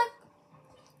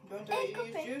 You want to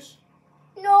eat juice?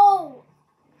 No!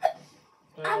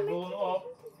 I'm rolling up.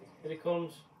 Here it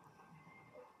comes.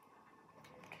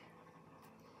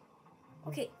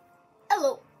 Okay.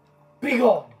 Hello. Be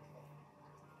gone!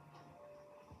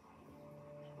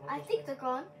 I think they're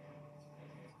gone.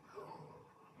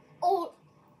 Oh,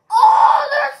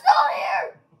 they're still here!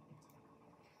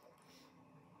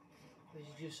 What did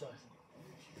you do, sir?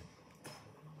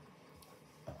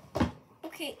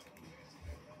 Okay.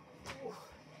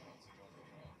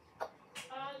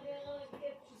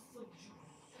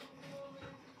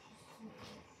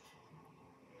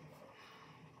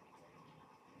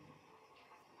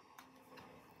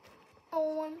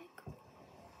 Oh, I'm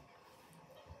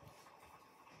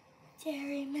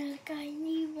dairy milk. I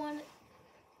need one of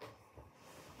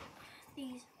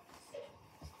these.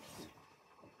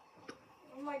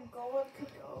 Oh my god,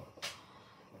 could go.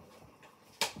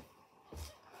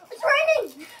 It's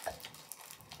raining!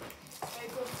 Hey,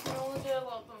 could you only do a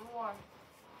little bit more?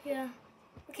 Yeah.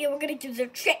 Okay, we're gonna do the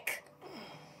trick.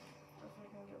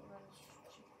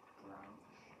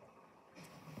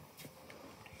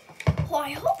 Oh,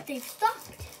 I hope they've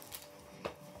stopped.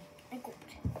 I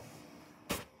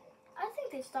think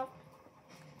they stopped.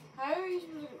 How are you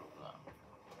supposed to go that?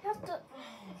 You have to,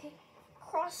 okay,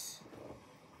 cross.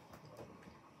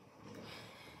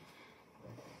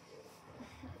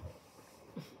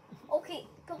 Okay,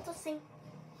 go to sing.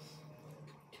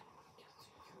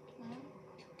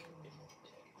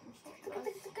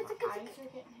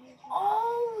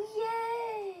 Oh,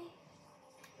 yay!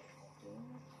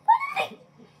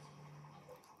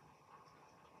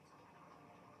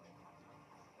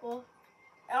 Well,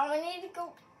 I need to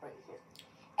go right here.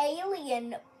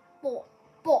 Alien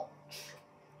botch.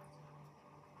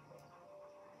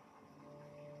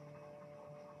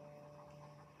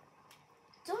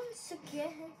 Once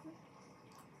again.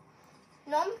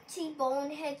 numpty,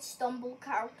 bonehead, stumble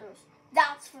characters.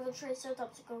 That's for the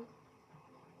Triceratops to go.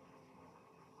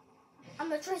 I'm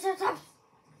the Triceratops.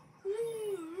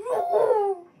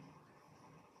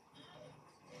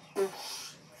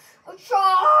 A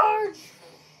charge!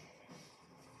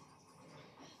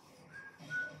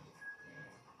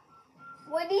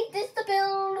 We need this to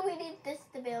build. We need this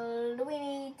to build. We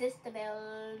need this to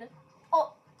build.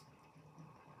 Oh,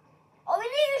 we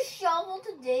need a shovel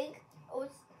to dig. Oh,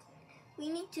 we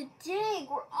need to dig.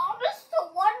 We're almost to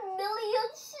 1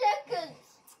 million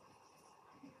seconds.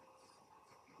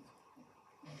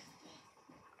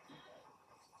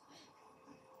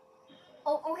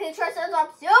 Oh, okay,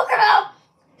 Triceratops, you come out.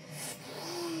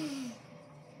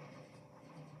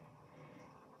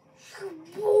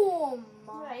 Boom.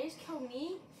 Right, he's killed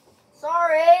me.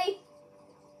 Sorry.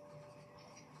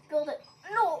 Build it.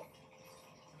 No.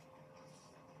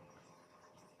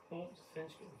 Oh, the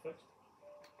fence getting fixed.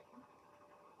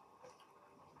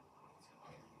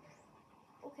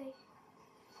 Okay.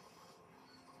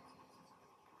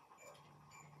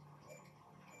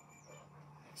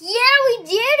 Yeah, we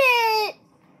did it.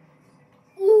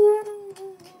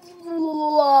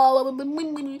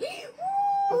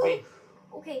 Okay.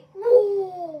 Okay.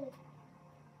 Woo.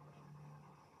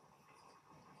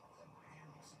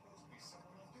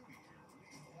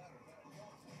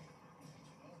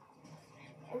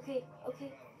 Okay,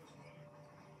 okay.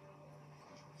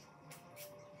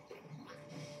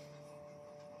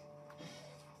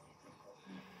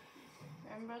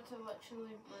 I'm about to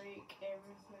literally break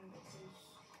everything because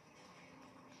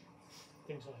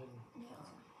Things are hidden. yeah.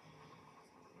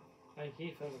 I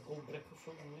gave her a gold brick or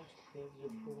something yesterday.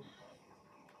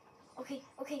 Okay,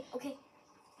 okay, okay.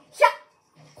 Shut.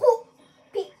 Who?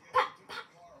 Beep, pa, pa.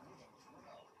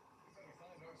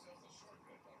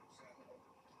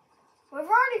 We've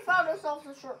already found ourselves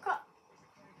a shortcut.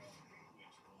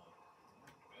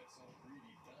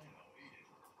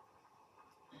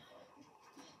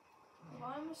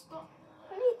 Why am I stuck?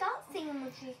 I need that thing in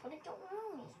the tree, but I don't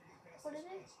know what it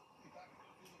is.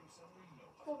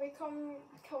 Kobe, come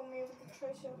kill me with the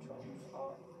Triceratops.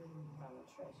 Oh, I'm a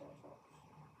Triceratops.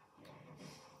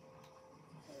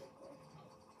 There we go.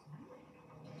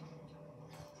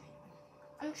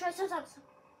 I'm Triceratops.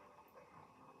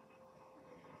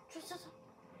 Triceratops.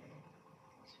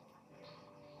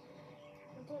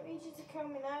 I don't need you to kill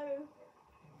me now.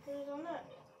 Who's on it?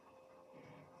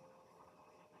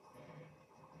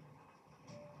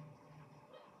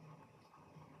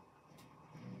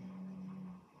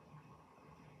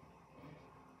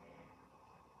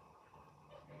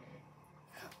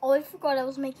 Oh, I forgot I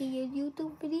was making a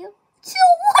YouTube video.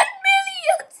 Till 1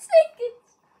 million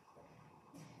seconds.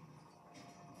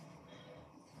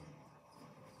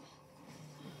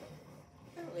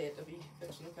 Apparently it to be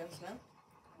fixing the fence now.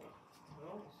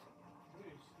 No,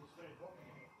 it's very hot.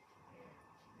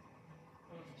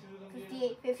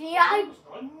 58, 59.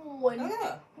 One.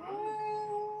 Yeah.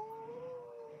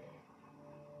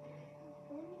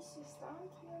 When is he stand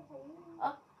here?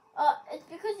 It's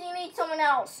because you need someone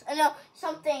else. No,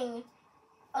 something.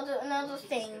 Another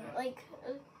thing. Like,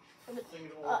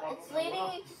 it's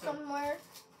leading you to somewhere.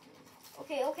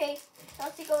 Okay, okay.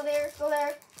 Chelsea, go there, go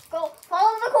there. Go.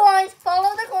 Follow the coins,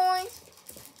 follow the coins.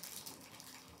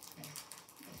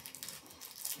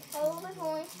 Follow the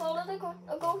coins, follow the coins.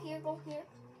 Oh, go here, go here.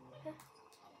 Yeah.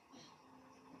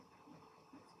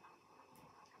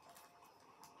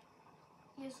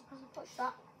 You're supposed to push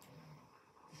that.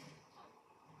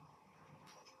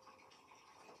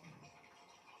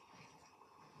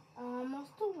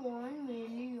 Almost to 1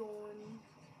 million.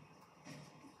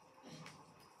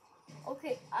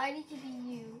 Okay, I need to be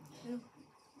you. No.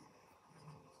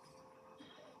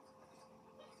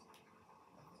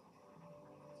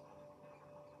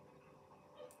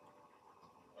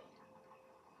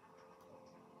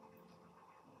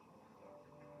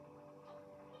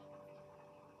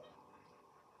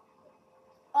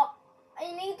 Oh,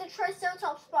 I need the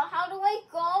Triceratops spot. How do I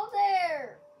go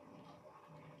there?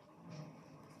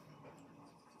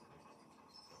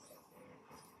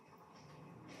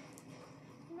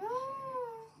 No.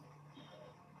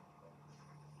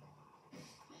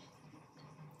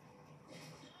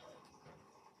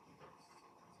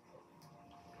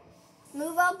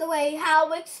 Move out the way.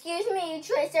 How? Excuse me,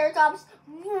 Triceratops.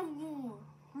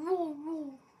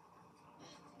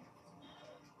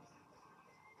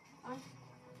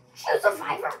 Choose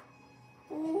survivor.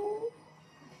 We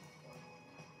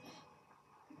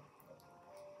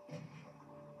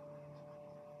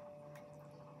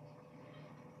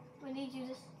need you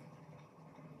to.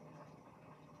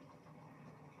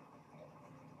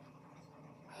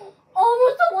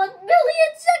 Almost to 1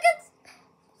 million seconds.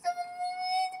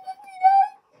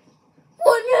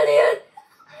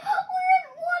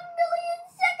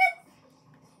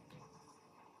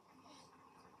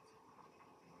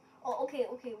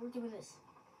 doing this.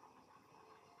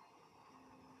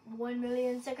 1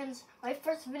 million seconds. My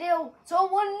first video. So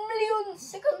 1 million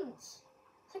seconds.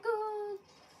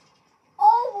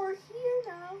 Oh, we're here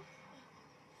now.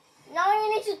 Now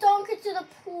you need to dunk into the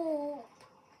pool.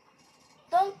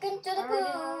 Dunk into the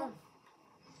pool.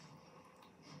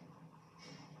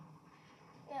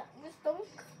 Yeah, just dunk.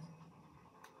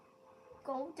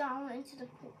 Go down into the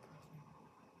poop.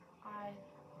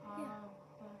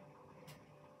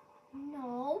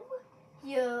 No,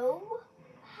 you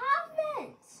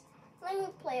haven't. Let me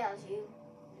play as you.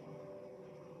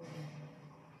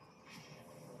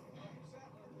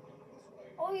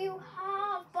 Oh, you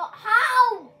have, but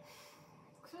how?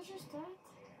 Because I just did.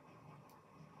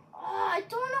 I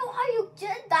don't know how you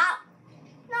did that.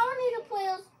 Now I need to play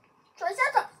as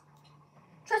Triceratops.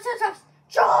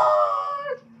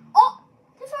 Charge! Oh,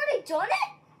 they've already done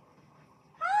it?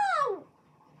 How?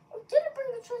 I didn't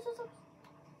bring the Triceratops.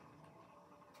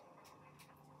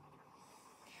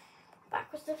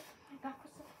 Back was the.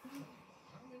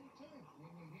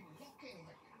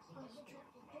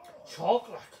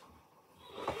 Chocolate.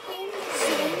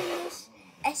 Seamless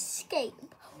escape.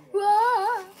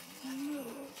 Run.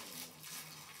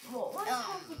 What?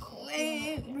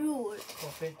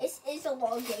 Coffee. It's a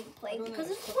long gameplay because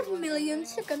it's 1 million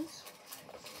seconds.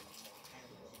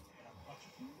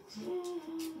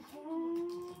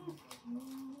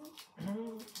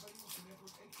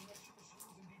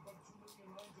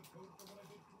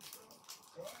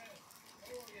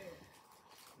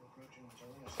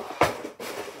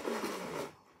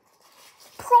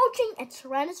 Approaching a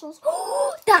Tyrannosaurus.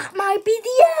 Oh, that might be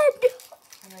the end.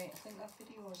 Alright, I think that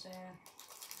video was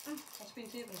that's been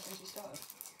tabling since you started.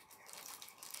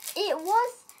 It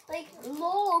was like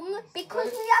long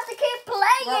because we have to keep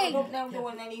playing. Wrap it up now,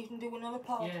 and then you can do another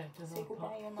part. Yeah, do Say another goodbye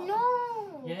part. on that.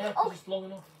 No. Yeah, Oh, it's long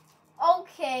enough.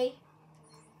 okay.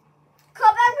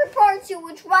 Come back for part 2,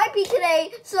 which might be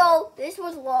today. So this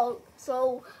was long.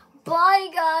 So bye,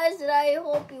 guys, and I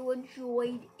hope you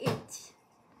enjoyed it.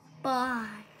 Bye.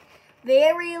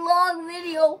 Very long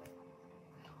video.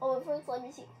 Oh, but first let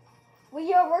me see.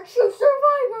 We are a true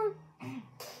survivor.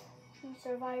 True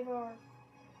survivor.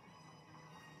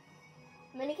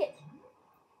 Minikit.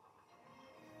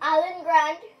 Alan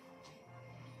Grant.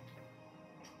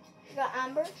 We got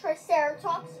Amber.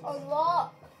 Triceratops.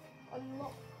 Unlock.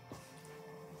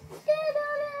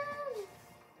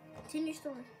 Continue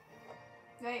story.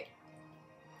 Right.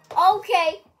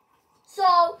 Okay.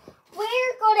 So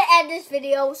we're gonna end this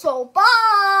video. So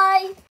bye.